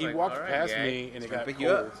bar, and I was He like, walked all right, past gang. me, and it got pick you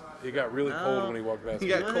cold. up. It got really No. cold when he walked past He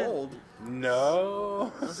me. got What? cold.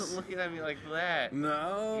 No. He wasn't looking at me like that.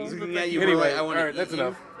 No. He's looking like- at you. Anyway, like, I all want to right, that's eat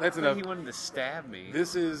enough. you. That's Like enough. he wanted to stab me.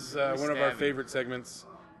 This is one of our Stab you. favorite segments.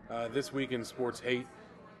 This week in sports hate.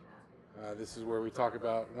 This is where we talk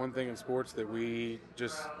about one thing in sports that we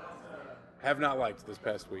just have not liked this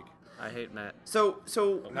past week. I hate Matt. So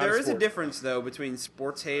Not there a is a sport. difference though between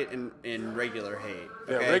sports hate and regular hate.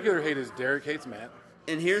 Yeah, Okay? regular hate is Derek hates Matt.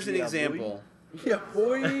 And here's an Yeah, boy. example. Yeah,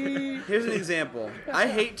 boy. Here's an example. I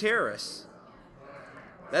hate terrorists.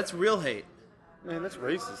 That's real hate. Man, that's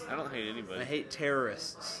racist. I don't hate I anybody. hate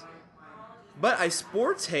terrorists. But I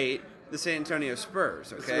sports hate the San Antonio Spurs,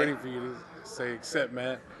 Just okay? waiting for you to say except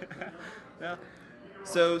Matt. Yeah.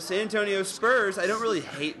 So San Antonio Spurs, I don't really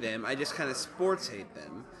hate them. I just kind of sports hate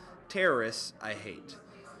them. Terrorists, I hate.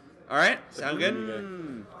 All right? Sound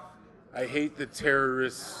good? I hate the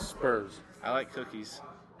terrorist Spurs. I like cookies.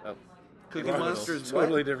 Oh, Cookie Well, Monsters,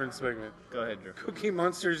 Totally what? different segment. go ahead, Drew. Cookie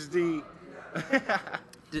Monsters D.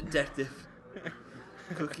 Detective.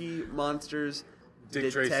 Cookie Monsters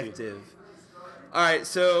Dick Tracy. Detective. All right,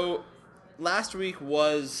 so last week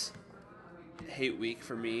was hate week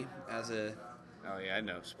for me as a Oh yeah, I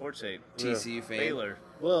know. Sports hate. TCU fan. Baylor.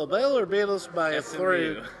 Well, Baylor beat us by a SMU.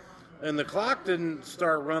 3, and the clock didn't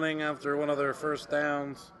start running after one of their first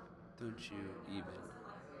downs. Don't you even.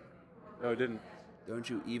 No, it didn't. Don't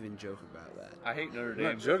you even joke about that. I hate Notre I'm Dame.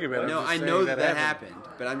 not joking about it. No, I'm just I saying know that happened. happened,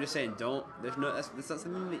 but I'm just saying, don't. There's no. That's not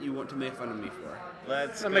something that you want to make fun of me for.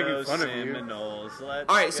 Let's I'm go not making fun of you. Seminoles. Let's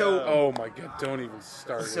All right, so- go. Oh my God! Don't even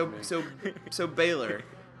start So with me. so Baylor.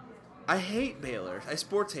 I hate Baylor. I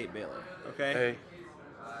sports hate Baylor. Okay. Hey,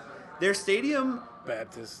 Their stadium.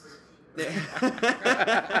 Baptist.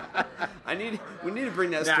 We need to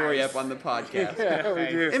bring that story Nice. up on the podcast. Yeah, we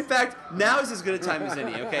do. In fact, now is as good a time as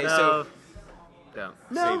any. Okay, No. Don't.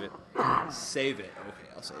 No. Save it. so save it. Okay,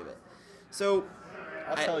 I'll save it. So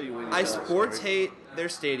I'll tell you when you I tell that sports story. hate their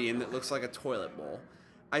stadium that looks like a toilet bowl.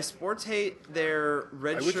 I sports hate their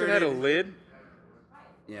red I wish it had a lid,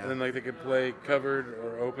 Yeah. and then like they could play covered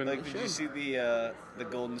or open. Like, did you see the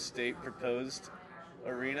Golden State proposed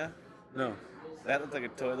arena? No. That looked like a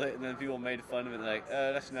toilet, and then people made fun of it. Like,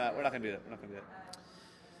 that's not. We're not gonna do that. We're not gonna do that.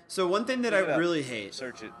 So one thing that Look it I up. really hate.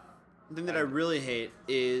 Search it. One thing that I really hate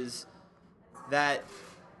is that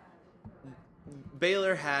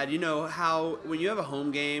Baylor had, you know, how when you have a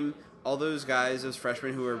home game, all those guys, those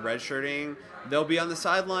freshmen who are redshirting, they'll be on the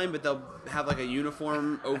sideline, but they'll have like a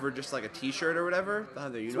uniform over just like a t-shirt or whatever. They'll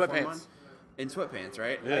have their uniform Sweatpants. on. In sweatpants,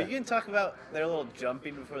 right? Yeah. Are you gonna talk about their little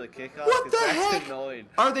jumping before the kickoff? What 'Cause the that's heck annoying.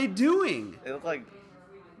 are they doing? They look like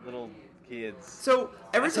little kids. So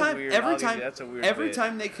every That's a time, weird- every I'll give time, you- that's a weird every bit.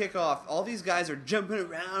 time they kick off, all these guys are jumping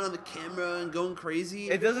around on the camera and going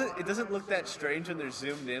crazy. It doesn't look that strange when they're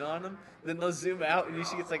zoomed in on them. Then they'll zoom out, and you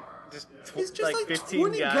see it's like just It's just like 15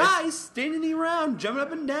 20 guys standing around, jumping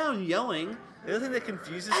up and down, yelling The other thing that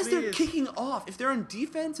confuses as me they're is, kicking off. If they're on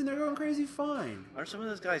defense and they're going crazy, fine. are some of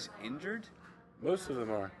those guys injured? Most of them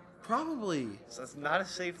are. Probably. So that's not a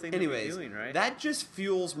safe thing to Anyways, be doing, right? that just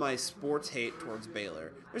fuels my sports hate towards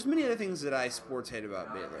Baylor. There's many other things that I sports hate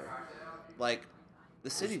about Baylor, like the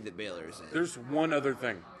city that Baylor is in, There's one other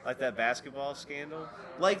thing. Like that basketball scandal.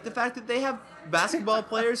 like the fact that they have basketball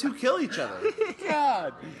players who kill each other,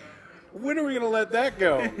 God, when are we gonna let that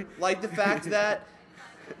go? like the fact that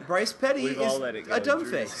Bryce Petty We've all is let it go. a dumb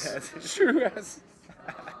Drew face. has. True as.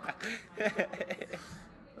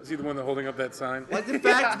 Is he the one that holding up that sign? Like the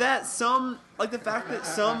fact that some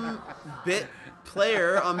bit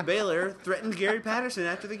player on Baylor threatened Gary Patterson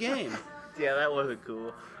after the game. Yeah, that wasn't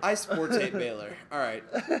cool. I sports hate Baylor. All right,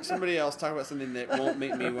 somebody else talk about something that won't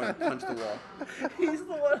make me want to punch the wall. He's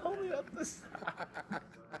the one holding up the sign.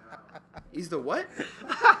 He's the what?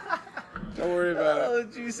 Don't worry about it. Oh,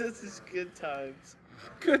 Jesus, it's good times.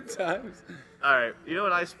 Good times. All right, you know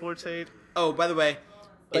what I sports hate? Oh, by the way, it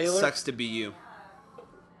Baylor? sucks to be you.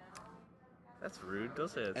 That's rude. Don't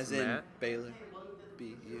say that As to in Matt. Baylor,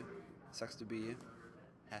 be you. Sucks to be you.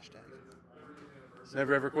 Hashtag.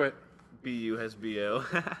 Never ever quit. BU has BO.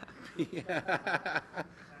 Yeah.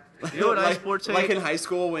 You know what I like, sports hate? like in high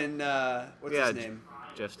school when what's Yeah, his name?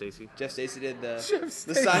 Jeff Stacy. Jeff Stacy did the Jeff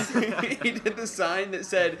the sign. He did the sign that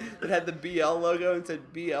said that had the BL logo and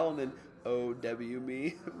said BL and then OW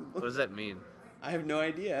me. What does that mean? I have no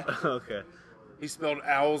idea. Okay. He spelled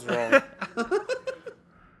owls wrong.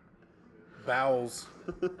 Bowels.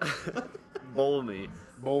 Bowl me.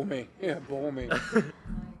 Bowl me. Yeah, bowl me.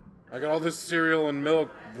 I got all this cereal and milk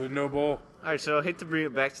with no bowl. All right, so I hate to bring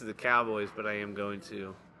it back to the Cowboys, but I am going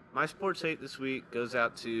to. My sports hate this week goes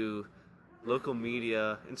out to local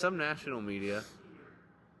media and some national media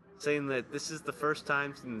saying that this is the first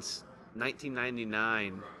time since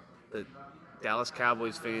 1999 that Dallas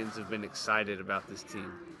Cowboys fans have been excited about this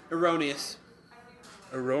team. Erroneous.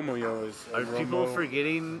 Aromoyo is. Are people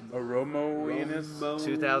forgetting Aromoinus?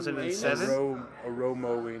 2007?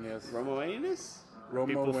 Aromoinus. Romoanus?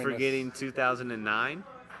 People Romoinus. forgetting 2009?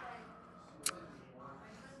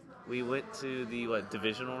 We went to the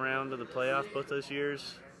divisional round of the playoff both those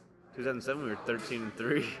years. 2007 we were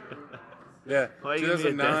 13-3. Yeah, Why you give me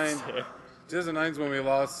a death 2009. stare? 2009 is when we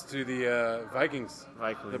lost to the Vikings.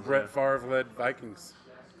 Vikings, The Brett yeah. Favre-led Vikings.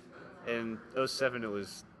 In 07 it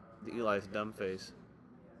was Eli's dumb face.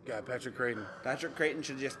 God, Patrick Creighton. Patrick Creighton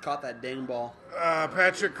should have just caught that dang ball.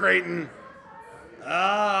 Patrick Creighton.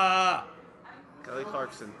 Kelly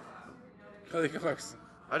Clarkson. Kelly Clarkson.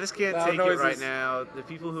 I just can't Loud take it noises. right now. The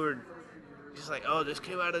people who are just like, oh, this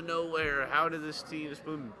came out of nowhere. How did this team? It's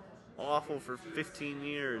been awful for 15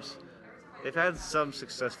 years. They've had some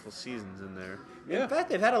successful seasons in there. Yeah. In fact,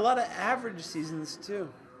 they've had a lot of average seasons too.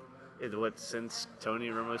 Since Tony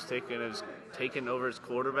Romo's taken over as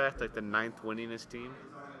quarterback, like the 9th winningest team?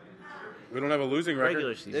 We don't have a losing record.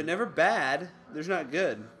 Regular They're season. never bad. They're just not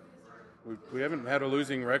good. We haven't had a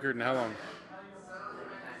losing record in how long?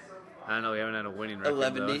 I don't know, we haven't had a winning record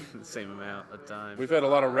 11. though, the same amount of time. We've had a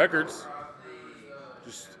lot of records.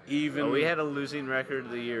 Just even. Oh, we had a losing record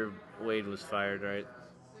the year Wade was fired, right?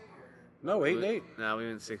 No, 8-8. No, we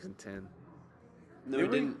went 6-10. No, Did we we?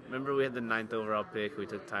 didn't. Remember we had the 9th overall pick. We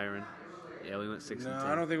took Tyron. Yeah, we went 6-10. No,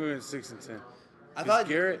 I don't think we went 6-10. I thought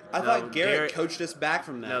Garrett- I No, thought Garrett Garrett- coached us back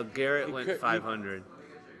from that. No, Garrett He went could- he- 500.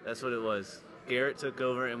 That's what it was. Garrett took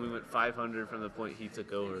over, and we went 500 from the point he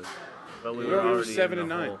took over. But we We were were already 7 in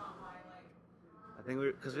and the 9. hole. I think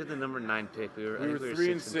because we had the number 9 pick. I We think were we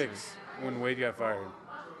 3 and 6 6 when Wade got fired,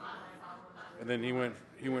 and then he went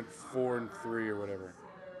 4 and 3 or whatever.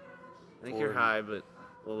 I think you're high, but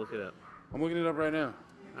we'll look it up. I'm looking it up right now.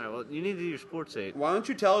 All right. Well, you need to do your sports aid. Why don't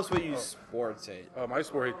you tell us what you sports hate? My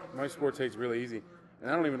sports hate's really easy, and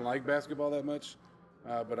I don't even like basketball that much.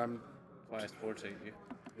 But I'm Why sports aid you?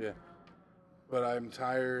 yeah, but I'm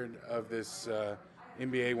tired of this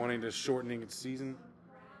NBA wanting to shortening its season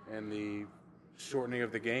and the shortening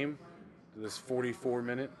of the game to this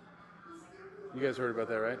 44-minute. You guys heard about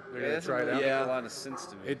that, right? They're gonna try it out. Yeah. make a lot of sense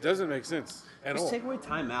to me. It doesn't make sense at Just all. take away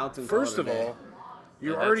timeouts and First call of it a day. all,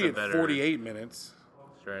 you're Yeah, that's already a at better- 48 minutes,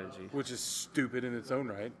 Strategy. which is stupid in its own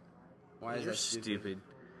right. Why is You're that stupid.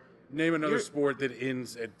 Name another You're- sport that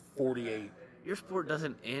ends at 48. Your sport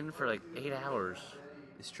doesn't end for like 8 hours.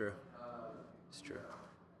 It's true. It's true.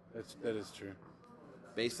 That is true.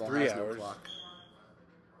 Baseball 3 has hours. no clock.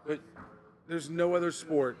 But there's no other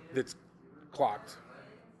sport that's clocked.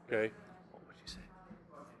 Okay? What would you say?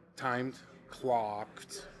 Timed,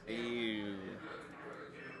 clocked. Ew.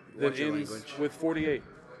 That Watch your ends language. with 48.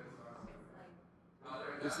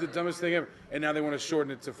 It's the dumbest thing ever. And now they want to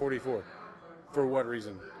shorten it to 44. For what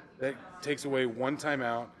reason? That takes away one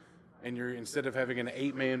timeout, and you're instead of having an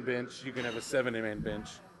 8-man bench, you can have a 7-man bench.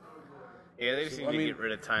 Yeah, they just need I to mean- get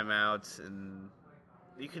rid of timeouts, and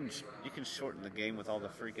you can shorten the game with all the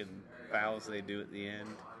freaking fouls they do at the end.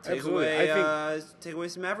 Take Absolutely. away, I think take away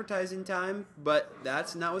some advertising time, but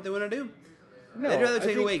that's not what they want to do. no, They'd rather I take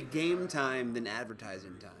think- away game time than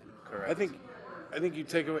advertising time. Correct. I think you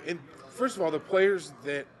take away. And first of all, the players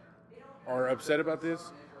that are upset about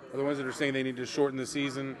this are the ones that are saying they need to shorten the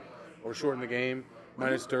season or shorten the game.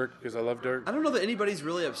 Minus Dirk, because I love Dirk. I don't know that anybody's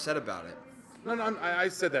really upset about it. No, I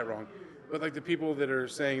said that wrong. But like the people that are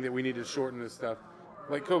saying that we need to shorten this stuff,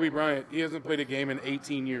 like Kobe Bryant, he hasn't played a game in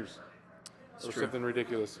 18 years or true. something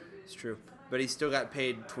ridiculous. It's true. But he still got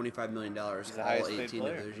paid $25 million all the highest paid 18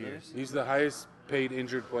 player, of those yeah. years. He's the highest paid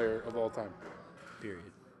injured player of all time. Period.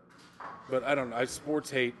 But I don't know. I sports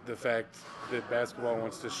hate the fact that basketball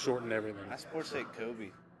wants to shorten everything. I sports hate Kobe.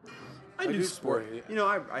 I do do sport. sport, yeah. You know,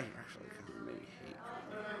 I actually kind of maybe hate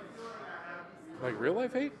Kobe. Like real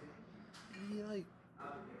life hate? He like,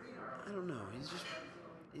 I don't know.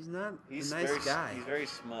 He's not He's a nice very, guy. He's very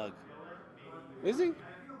smug. Is he?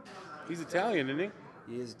 He's Italian, isn't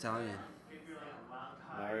he? He is Italian.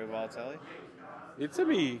 Mario Balotelli. It's a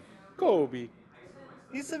me, Kobe.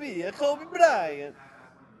 He's a me, a Kobe Bryant.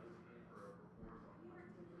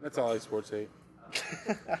 That's all I sports hate.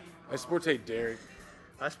 I sports hate Derek.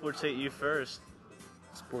 I sports hate you first.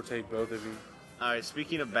 Sports hate both of you. All right,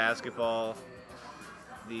 speaking of basketball,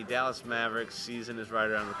 the Dallas Mavericks season is right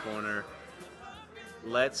around the corner.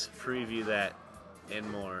 Let's preview that and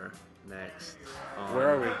more next. On Where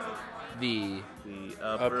are we? The The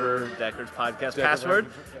Upper Deckers Podcast Decker- password.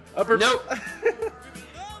 Upper. nope. Once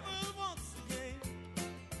again,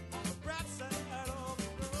 on the bright side of the road.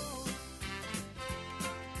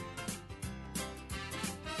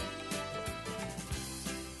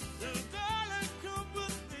 Little darling, come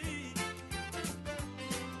with me.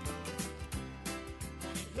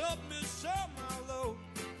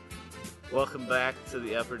 Welcome back to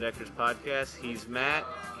the Upper Deckers podcast. He's Matt,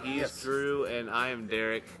 he's Yes. Drew, and I am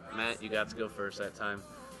Derek. Matt, you got to go first that time.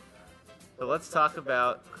 So let's talk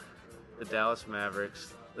about the Dallas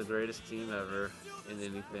Mavericks, the greatest team ever in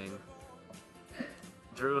anything.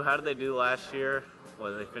 Drew, how did they do last year?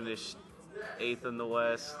 Well, they finished 8th in the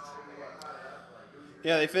West.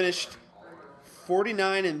 Yeah, they finished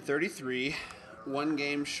 49-33, one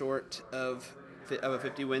game short of a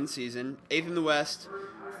 50-win season. 8th in the West,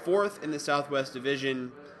 4th in the Southwest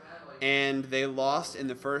Division, and they lost in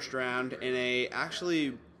the first round in a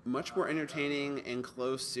actually much more entertaining and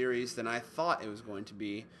close series than I thought it was going to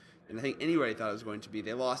be, and I think anybody thought it was going to be.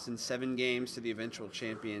 They lost in 7 games to the eventual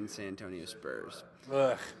champion San Antonio Spurs.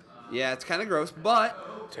 Ugh, Yeah, it's kind of gross,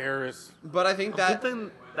 but terrorists. I think Good that thing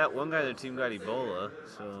that one guy on their team got Ebola,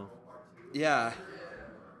 so yeah.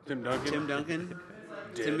 Tim Duncan. Tim Duncan,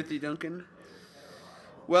 Dead. Timothy Duncan.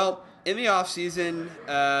 Well, in the offseason,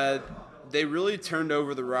 they really turned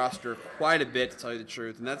over the roster quite a bit, to tell you the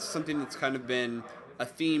truth, and that's something that's kind of been a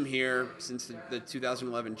theme here since the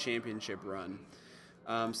 2011 championship run.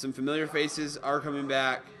 Some familiar faces are coming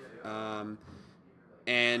back,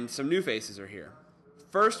 and some new faces are here.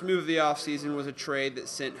 First move of the offseason was a trade that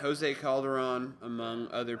sent Jose Calderon, among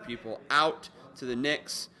other people, out to the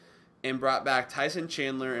Knicks and brought back Tyson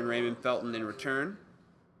Chandler and Raymond Felton in return.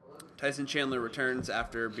 Tyson Chandler returns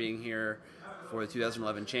after being here for the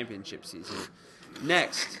 2011 championship season.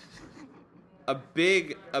 Next, a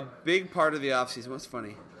big part of the offseason. What's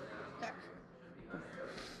funny?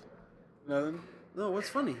 Nothing. No, what's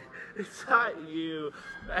funny? it's not you.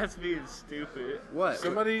 That's being stupid. What?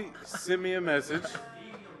 Somebody sent me a message,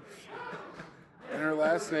 and her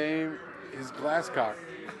last name is Glasscock.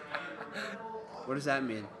 What does that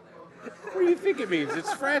mean? What do you think it means?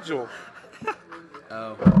 It's fragile.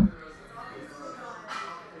 Oh.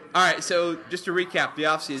 All right, so just to recap the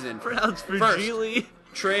offseason. Browns for First. Geely.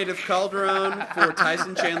 Trade of Calderon for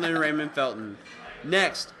Tyson Chandler and Raymond Felton.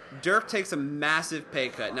 Next, Dirk takes a massive pay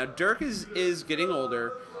cut. Now, Dirk is getting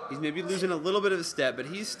older. He's maybe losing a little bit of a step, but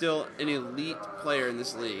he's still an elite player in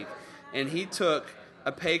this league. And he took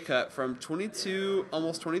a pay cut from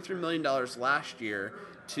almost $23 million last year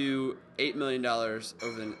to $8 million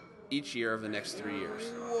each year over the next 3 years.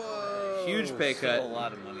 Whoa. Huge pay Still a cut,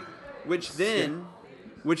 lot of money. which then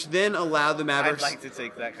allowed the I'd Mavericks like to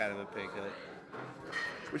take that kind of a pay cut.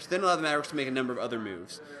 to make a number of other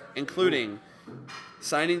moves, including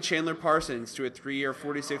signing Chandler Parsons to a 3-year,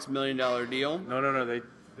 $46 million deal. No.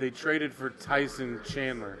 They traded for Tyson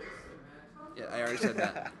Chandler. Yeah, I already said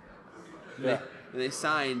that. Yeah. They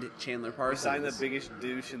signed Chandler Parsons. Signed the biggest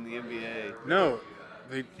douche in the NBA. No,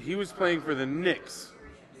 he was playing for the Knicks.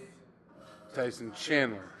 Tyson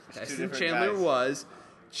Chandler. Tyson different Chandler guys. was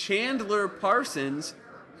Chandler Parsons,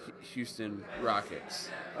 Houston Rockets.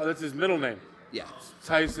 Oh, that's his middle name. Yeah.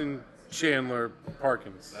 Tyson Chandler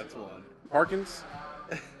Parkins. That's one. Parkins?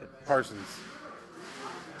 Parsons.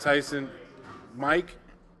 Mike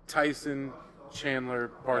Tyson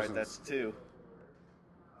Chandler All right, Parsons. that's 2.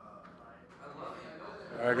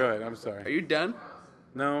 All right, go ahead. I'm Are sorry. you done?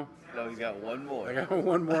 No, No, he's got one more. I got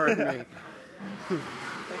one more in me.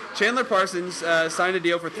 Chandler Parsons signed a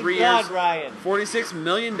deal for 3 years, Ryan. $46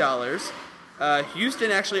 million.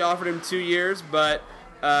 Houston actually offered him 2 years, but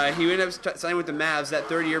he ended up signing with the Mavs, that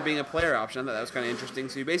third year being a player option. I thought that was kind of interesting.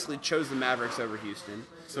 So he basically chose the Mavericks over Houston.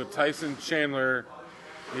 So Tyson Chandler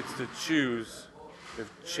gets to choose if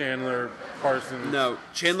Chandler Parsons. No,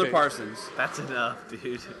 Chandler stays. Parsons. That's enough,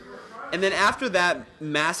 dude. And then after that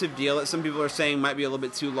massive deal that some people are saying might be a little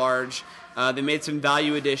bit too large, they made some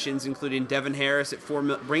value additions, including Devin Harris at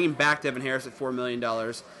bringing back Devin Harris at $4 million,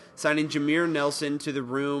 signing Jameer Nelson to the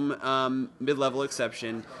room mid-level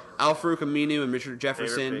exception, Al-Farouq Aminu and Richard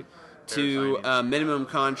Jefferson to minimum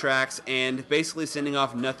contracts, and basically sending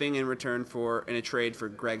off nothing in return in a trade for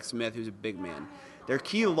Greg Smith, who's a big man. Their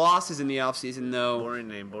key losses in the offseason, though... Boring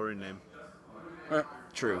name.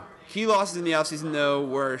 True. Key losses in the offseason, though,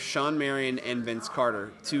 were Sean Marion and Vince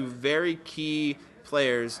Carter, two very key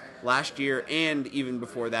players last year and even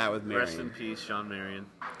before that with Marion. Rest in peace, Sean Marion.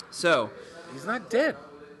 So, He's not dead.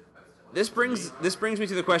 this brings me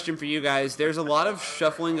to the question for you guys. There's a lot of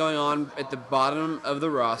shuffling going on at the bottom of the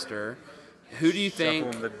roster. Who do you think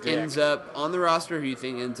Shuffling the deck. ends up on the roster? Who do you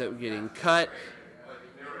think ends up getting cut?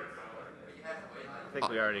 I think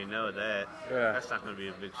we already know that. Yeah. That's not going to be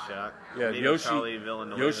a big shock. Yeah, Maybe Yoshi Charlie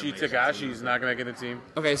Villanueva Yoshi makes the Tagashi's team. not going to get a team.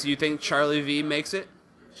 Okay, so you think Charlie V makes it?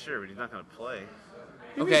 Sure, but he's not going to play.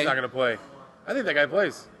 Okay. He's not going to play. I think that guy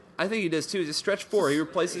plays. I think he does too. He's a stretch 4. He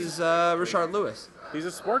replaces Rashard Lewis. He's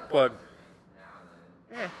a spark plug.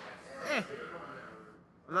 I'm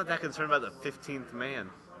not that concerned about the 15th man.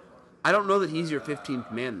 I don't know that he's your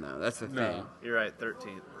 15th man though. That's the No. thing. You're right,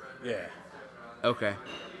 13th. Yeah. Okay.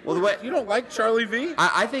 Well, the way You don't like Charlie V?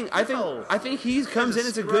 I think No. he comes in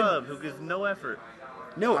as a good scrub who gives no effort.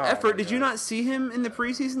 effort. my Did you God. not see him in the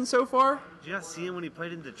preseason so far? Did you not see him when he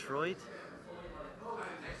played in Detroit?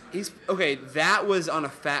 He's okay. That was on a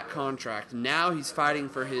fat contract. Now he's fighting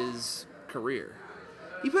for his career.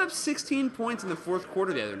 He put up 16 points in the fourth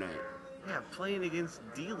quarter the other night. Yeah, playing against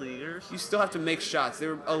D-leaguers. You still have to make shots.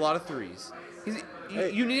 There were a lot of threes.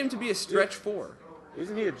 Hey. You need him to be a stretch four.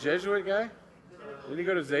 Isn't he a Jesuit guy? Didn't he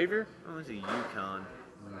go to Xavier? Oh, he's a UConn.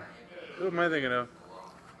 Who am I thinking of?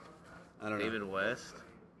 I don't know. David West.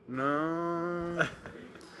 No.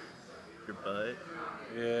 Your butt.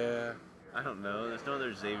 Yeah. I don't know. There's no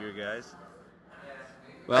other Xavier guys.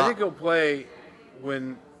 Well, I think he'll play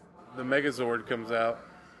when the Megazord comes out.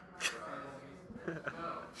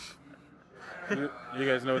 You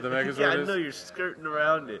guys know what the Megazord Yeah, I is? know you're skirting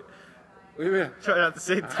around it. Wait a minute. Try not to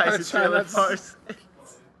say Tyson trying Chandler not to- Parsons.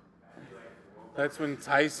 That's when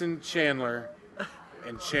Tyson Chandler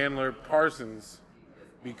and Chandler Parsons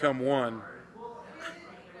become one.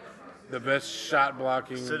 The best shot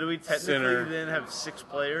blocking So do we technically center. then have 6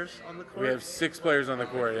 players on the court? We have 6 players on the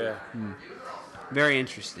court, yeah. very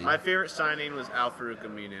interesting. My favorite signing was Al-Farouq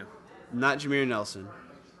Aminu. Not Jameer Nelson.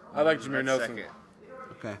 I like Jameer That's Nelson. second.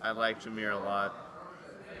 Okay. I like Jameer a lot.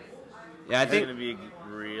 Yeah, I He's going to think. be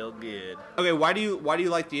real good. Okay, why do you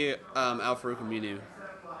like the Al Farouq Aminu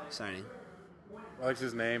signing? I like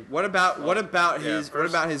his name. What about yeah, his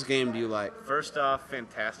first- game do you like? First off,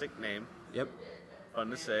 fantastic name. Yep. Fun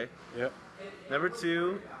to say. Yep. Number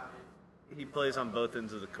 2, he plays on both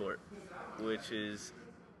ends of the court, which is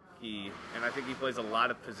key. And I think he plays a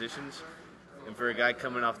lot of positions. And for a guy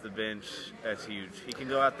coming off the bench, that's huge. He can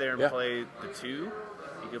go out there and Yeah. play the 2.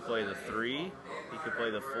 He could play the 3. He could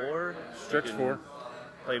play the 4. Stretch He can 4.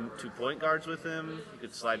 Play 2 point guards with him. You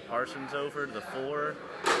could slide Parsons over to the 4.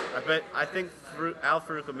 I think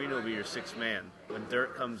Al-Farouq Aminu will be your 6th man. When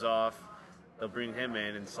Dirk comes off, they'll bring him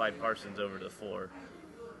in and slide Parsons over to the 4.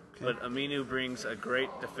 But Aminu brings a great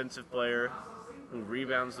defensive player who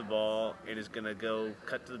rebounds the ball and is going to go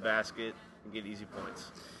cut to the basket and get easy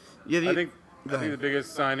points. Yeah, I think the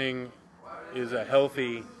biggest signing is a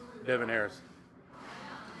healthy Devin Harris.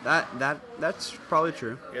 that's probably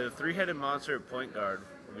true. Yeah, the 3-headed monster at point guard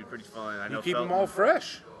will be pretty fun. I know You keep them Felton, all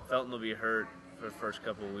fresh. Felton will be hurt for the first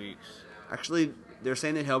couple of weeks. Actually, they're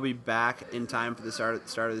saying that he'll be back in time for the start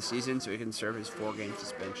of the season, so he can serve his 4-game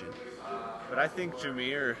suspension. But I think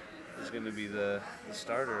Jameer is going to be the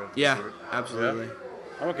starter of the Yeah, group. absolutely.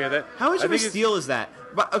 I'm okay with that. How much I of a think it's- steal is that?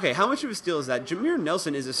 But okay, how much of a steal is that? Jameer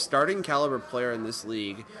Nelson is a starting caliber player in this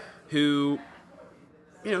league, who,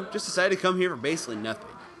 just decided to come here for basically nothing.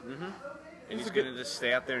 And he's going to just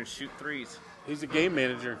stay out there and shoot threes. He's a game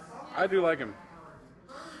manager. I do like him.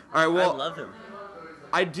 All right, well, I love him.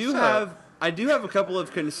 I do have a couple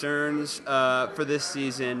of concerns for this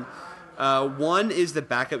season. One is the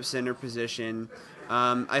backup center position.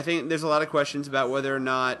 I think there's a lot of questions about whether or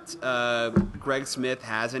not Greg Smith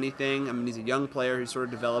has anything. I mean, he's a young player who's sort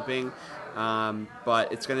of developing,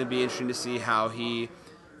 but it's going to be interesting to see how the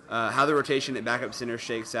rotation at backup center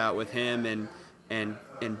shakes out with him, and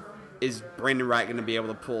is Brandon Wright going to be able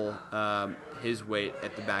to pull his weight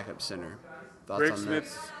at the backup center? Thoughts Greg on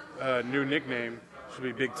Smith's new nickname should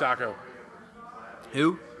be Big Taco. that?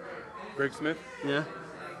 Who? Greg Smith Yeah.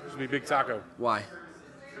 should be Big Taco. Why?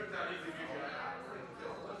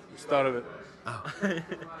 Just thought of it.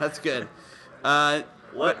 That's good.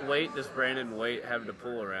 What weight does Brandon Waite have to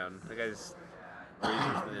pull around? That guy's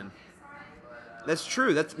razor thin. That's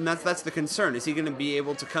true. That's the concern. Is he going to be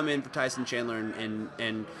able to come in for Tyson Chandler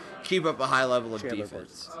and keep up a high level of Chandler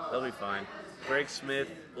defense? They'll be fine. Greg Smith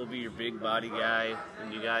will be your big body guy,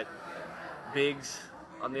 and you got bigs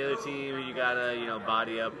on the other team who you gotta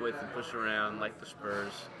body up with and push around like the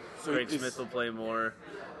Spurs. So Greg is- Smith will play more.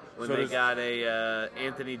 When So they does- got a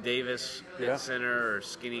Anthony Davis Yeah. at center or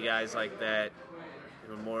skinny guys like that,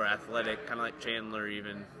 who are more athletic, kind of like Chandler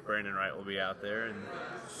even, Brandon Wright will be out there. And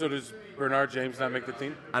So does Bernard James not make the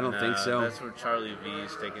team? I don't think so. That's where Charlie V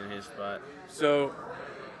is taking his spot. So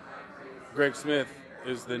Greg Smith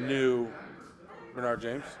is the new Bernard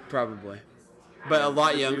James. Probably, but a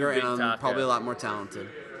lot The new younger Big and Taco. probably a lot more talented.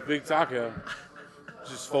 Big Taco.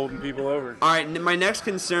 Just folding people over. All right, my next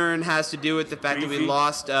concern has to do with the fact that we Beefy.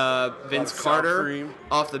 lost Vince sour Carter cream.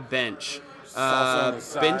 off the bench. Salsa on the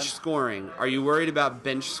side. Bench scoring. Are you worried about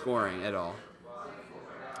bench scoring at all?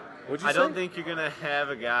 What'd you I say? don't think you're going to have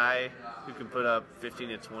a guy who can put up 15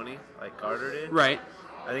 to 20 like Carter did. Right.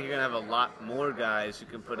 I think you're going to have a lot more guys who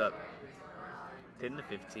can put up 10 to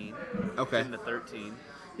 15, Okay. 10 to 13.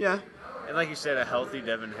 Yeah. And like you said, a healthy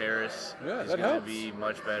Devin Harris Yeah, is that going to helps. be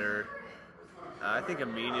much better. I think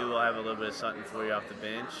Aminu will have a little bit of something for you off the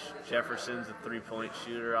bench. Jefferson's a three-point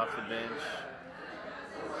shooter off the bench.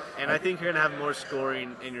 And I think you're going to have more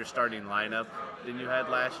scoring in your starting lineup than you had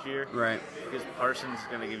last year. Right. Because Parsons is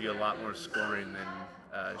going to give you a lot more scoring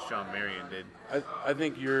than Sean Marion did. I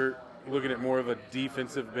think you're looking at more of a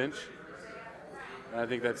defensive bench. And I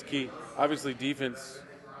think that's key. Obviously, defense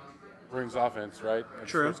brings offense, right? That's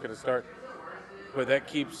True. where it's going to start. But that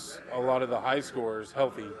keeps a lot of the high scorers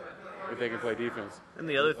healthy if they can play defense. And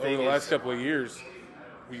the other thing Over the last is, couple of years,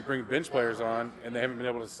 we bring bench players on, and they haven't been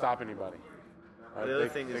able to stop anybody. The other they,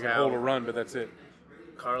 thing they is can how- hold a run, but that's it.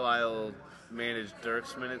 Carlisle managed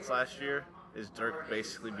Dirk's minutes last year. Is Dirk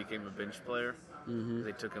basically became a bench player.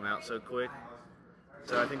 They took him out so quick.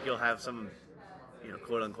 So I think you'll have some,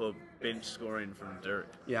 quote unquote, bench scoring from Dirk.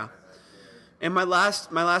 Yeah. And my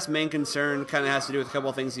last main concern kind of has to do with a couple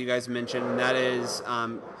of things you guys mentioned. And that is,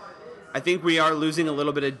 I think we are losing a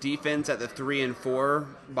little bit of defense at the 3 and 4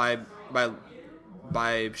 by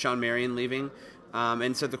Sean Marion leaving.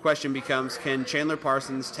 And so the question becomes, can Chandler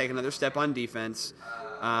Parsons take another step on defense?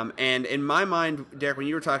 And in my mind, Derek, when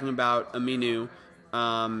you were talking about Aminu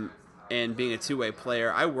and being a two-way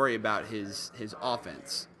player, I worry about his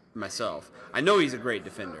offense myself. I know he's a great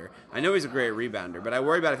defender. I know he's a great rebounder, but I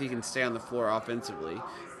worry about if he can stay on the floor offensively.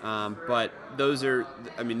 But those are,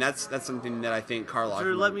 that's something that I think Carlisle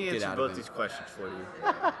Drew, can let me get answer out both of these him. questions for you.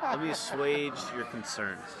 Let me assuage your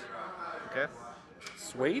concerns. Okay?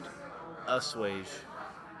 Suede? Assuage.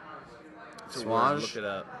 It's a word. Swage? Look it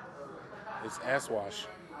up. It's ass wash.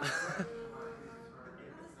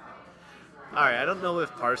 All right, I don't know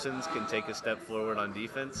if Parsons can take a step forward on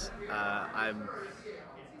defense. I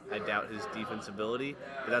doubt his defense ability,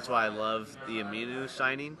 but that's why I love the Aminu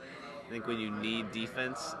signing. I think when you need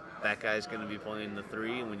defense, that guy's going to be playing the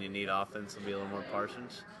 3, and when you need offense, it'll be a little more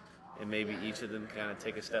Parsons. And maybe each of them kind of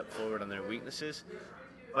take a step forward on their weaknesses.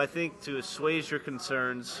 But I think to assuage your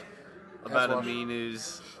concerns about Ass wash.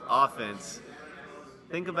 Aminu's offense,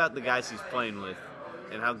 think about the guys he's playing with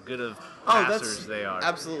and how good of Oh, passers that's they are.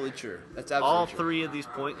 absolutely true. That's absolutely All true. 3 of these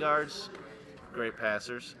point guards, great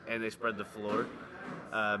passers, and they spread the floor.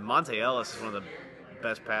 Monte Ellis is one of the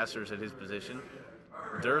best passers at his position.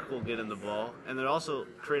 Dirk will get him the ball, and they also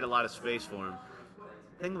create a lot of space for him.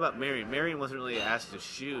 Thing about Marion, Marion wasn't really asked to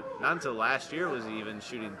shoot. Not until last year was he even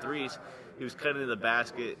shooting threes. He was cutting to the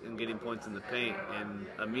basket and getting points in the paint, and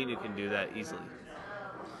Aminu can do that easily.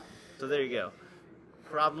 So there you go.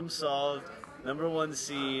 Problem solved. Number 1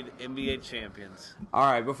 seed, NBA champions. All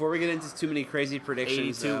right, before we get into too many crazy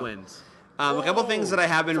predictions, 82 though, wins. a couple things that I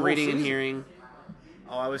have been It's a whole reading and season. hearing.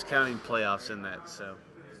 Oh, I was counting playoffs in that, so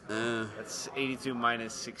A that's 82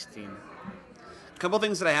 minus 16. couple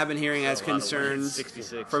things that I have been hearing as A lot of wins. concerns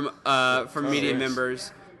 66. from media Six.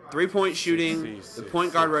 members: 3-point shooting, Six, the six,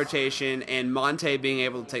 point guard six. rotation, and Monte being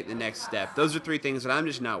able to take the next step. Those are 3 things that I'm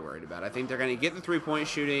just not worried about. I think they're going to get the 3-point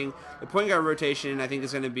shooting. The point guard rotation, I think,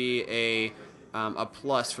 is going to be a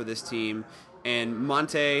plus for this team. And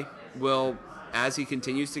Monte will, as he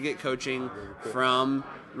continues to get coaching from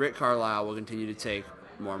Rick Carlisle, will continue to take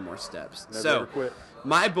more and more steps. Never So, ever quit.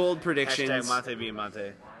 my bold predictions. Hashtag Monte being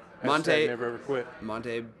Monte. Monte- Hashtag never ever quit.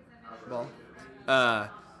 Monte ball.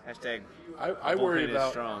 Hashtag I Bullpen worry is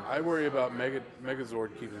about strong. Megazord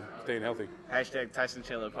staying healthy. hashtag Tyson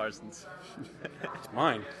Chandler Parsons. It's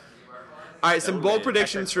mine. All right, some bold Hashtag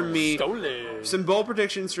predictions from me. Stolen. Some bold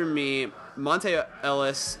predictions from me. Monte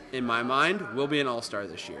Ellis, in my mind, will be an All-Star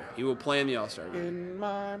this year. He will play in the All-Star game. In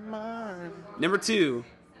my mind. Number 2,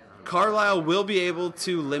 Carlisle will be able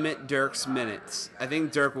to limit Dirk's minutes. I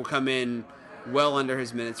think Dirk will come in well under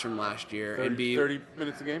his minutes from last year 30, and be 30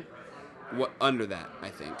 minutes a game. under that. I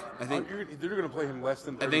think. They're going to play him less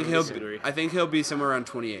than 30 I think minutes. disagree. I think he'll be somewhere around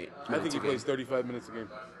 28. I think minutes he a game. plays 35 minutes a game.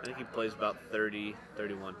 I think he plays about 30,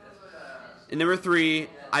 31. And number 3,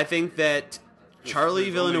 I think that Charlie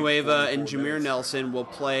There's only Villanueva and 44 Jameer minutes. Nelson will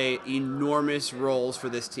play enormous roles for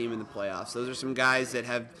this team in the playoffs. Those are some guys that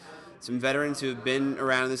have some veterans who have been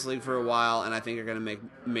around in this league for a while and I think are going to make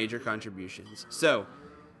major contributions. So,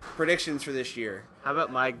 predictions for this year. How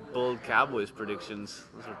about my bold Cowboys predictions?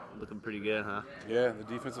 Those are looking pretty good, huh? Yeah, the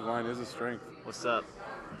defensive line is a strength. What's up?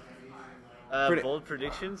 Predi- Bold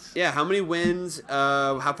predictions? Yeah, how many wins,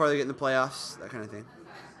 how far they get in the playoffs, that kind of thing.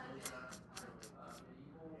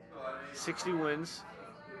 60 wins.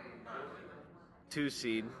 2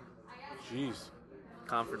 seed. Jeez.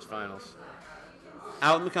 Conference finals.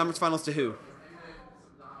 Out in the conference finals to who?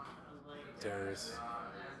 Terrorists.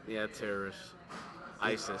 Yeah, terrorists.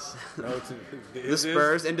 ISIS. No, The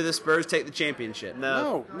Spurs, and do the Spurs take the championship?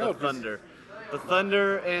 No, No, the 'cause- Thunder. The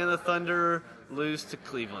Thunder and the Thunder lose to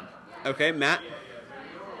Cleveland. Okay, Matt.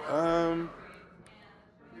 Um,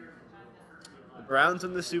 The Browns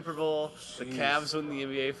win the Super Bowl. The Jeez. Cavs win the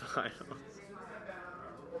NBA Finals.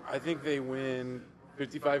 I think they win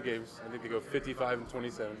 55 games. I think they go 55 and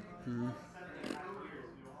 27.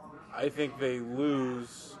 I think they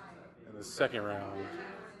lose in the second round,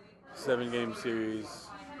 7-game series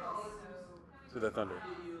to the Thunder.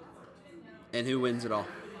 And who wins it all?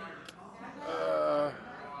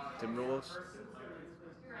 Timberwolves.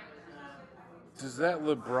 Does that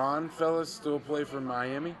LeBron fella still play for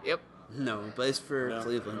Miami? Yep. No, he plays for No.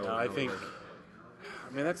 Cleveland. No. I think.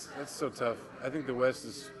 I mean, that's so tough. I think the West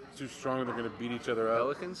is too strong. They're going to beat each other up.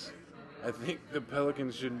 Pelicans. I think the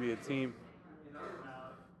Pelicans shouldn't be a team.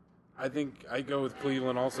 I think I go with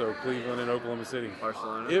Cleveland also. Cleveland and Oklahoma City.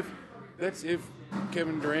 Barcelona. If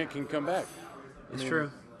Kevin Durant can come back. It's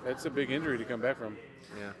true. That's a big injury to come back from.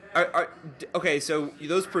 Yeah. Okay, so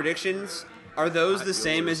those predictions, are those the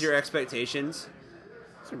same as your expectations?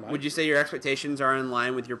 Those are mine. Would you say your expectations are in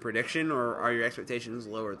line with your prediction, or are your expectations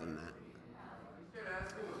lower than that?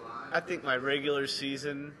 I think my regular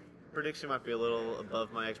season prediction might be a little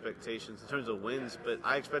above my expectations in terms of wins, but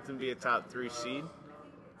I expect them to be a top 3 seed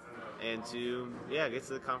and to get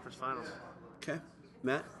to the conference finals. Okay,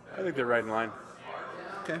 Matt? I think they're right in line.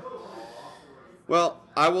 Okay. Well,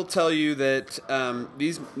 I will tell you that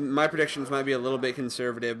my predictions might be a little bit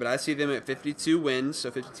conservative, but I see them at 52 wins,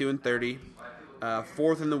 so 52 and 30,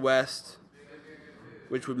 fourth in the West,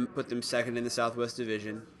 which would put them second in the Southwest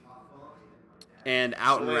Division, and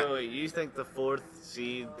out So and ra- wait, you think the 4th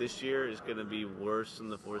seed this year is going to be worse than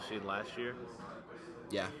the 4th seed last year?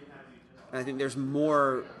 Yeah. And I think there's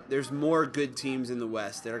more good teams in the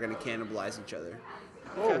West that are going to cannibalize each other.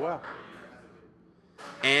 Oh, wow.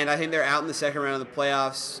 And I think they're out in the second round of the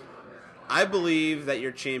playoffs. I believe that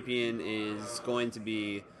your champion is going to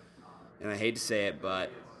be, and I hate to say it, but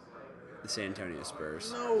the San Antonio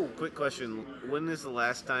Spurs. No. Quick question. When is the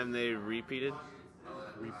last time they repeated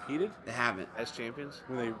Repeated? They haven't. as champions?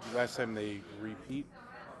 Last time they repeated?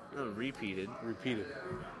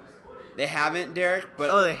 They haven't, Derek, but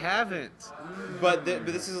Oh, they haven't. but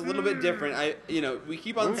this is a little bit different. We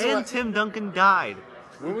keep on And Tim Duncan died.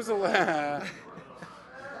 When was the last?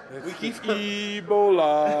 we keep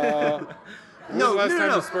Ebola. When was the last time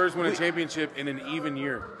no. the Spurs won a championship in an even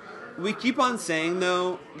year? we keep on saying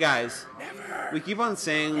though, guys. We keep on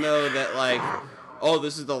saying though that like, oh,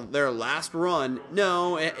 this is their last run.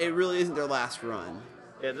 No, it really isn't their last run.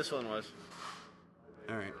 Yeah, this one was.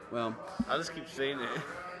 All right. Well, I'll just keep saying it.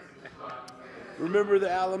 Remember the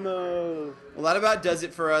Alamo. well, that about does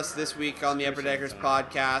it for us this week on the Upper Deckers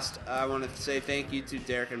podcast. I want to say thank you to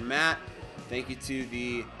Derek and Matt. Thank you to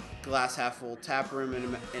the Glass Half Full Tap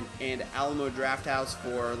Room and Alamo Draft House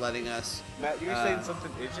for letting us Matt, you're saying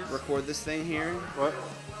something itches? record this thing here. What?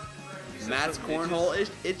 Matt's something cornhole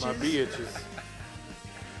itches. My bee itches.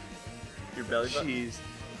 Your belly button? Jeez.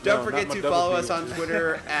 No, Don't forget not my to double follow B us on itches.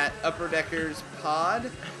 Twitter at Upper Deckers Pod.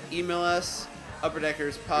 Email us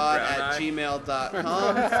upperdeckerspod Your brown at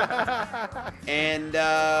gmail.com. And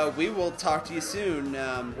we will talk to you soon.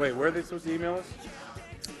 Wait, where are they supposed to email us?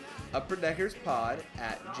 upperdeckerspod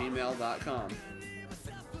at gmail.com.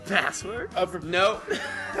 Password? Nope.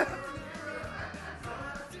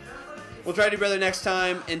 We'll try to do better next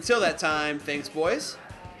time. Until that time, thanks, boys.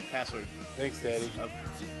 Password. Thanks, Daddy.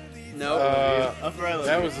 Nope. Upper Island.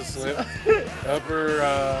 That was a slip. upper